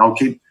retirement. And I'll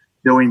keep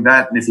doing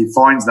that. And if he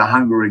finds the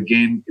hunger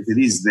again, if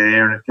it is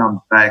there and it comes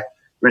back,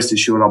 rest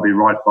assured I'll be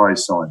right by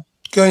his side.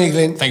 Go on,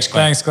 Glenn. Thanks,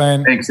 Glenn. Thanks,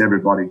 Glenn. Thanks,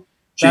 everybody. Don't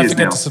Cheers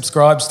forget now. to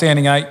subscribe,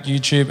 Standing 8,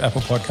 YouTube,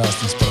 Apple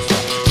Podcasts and Spotify.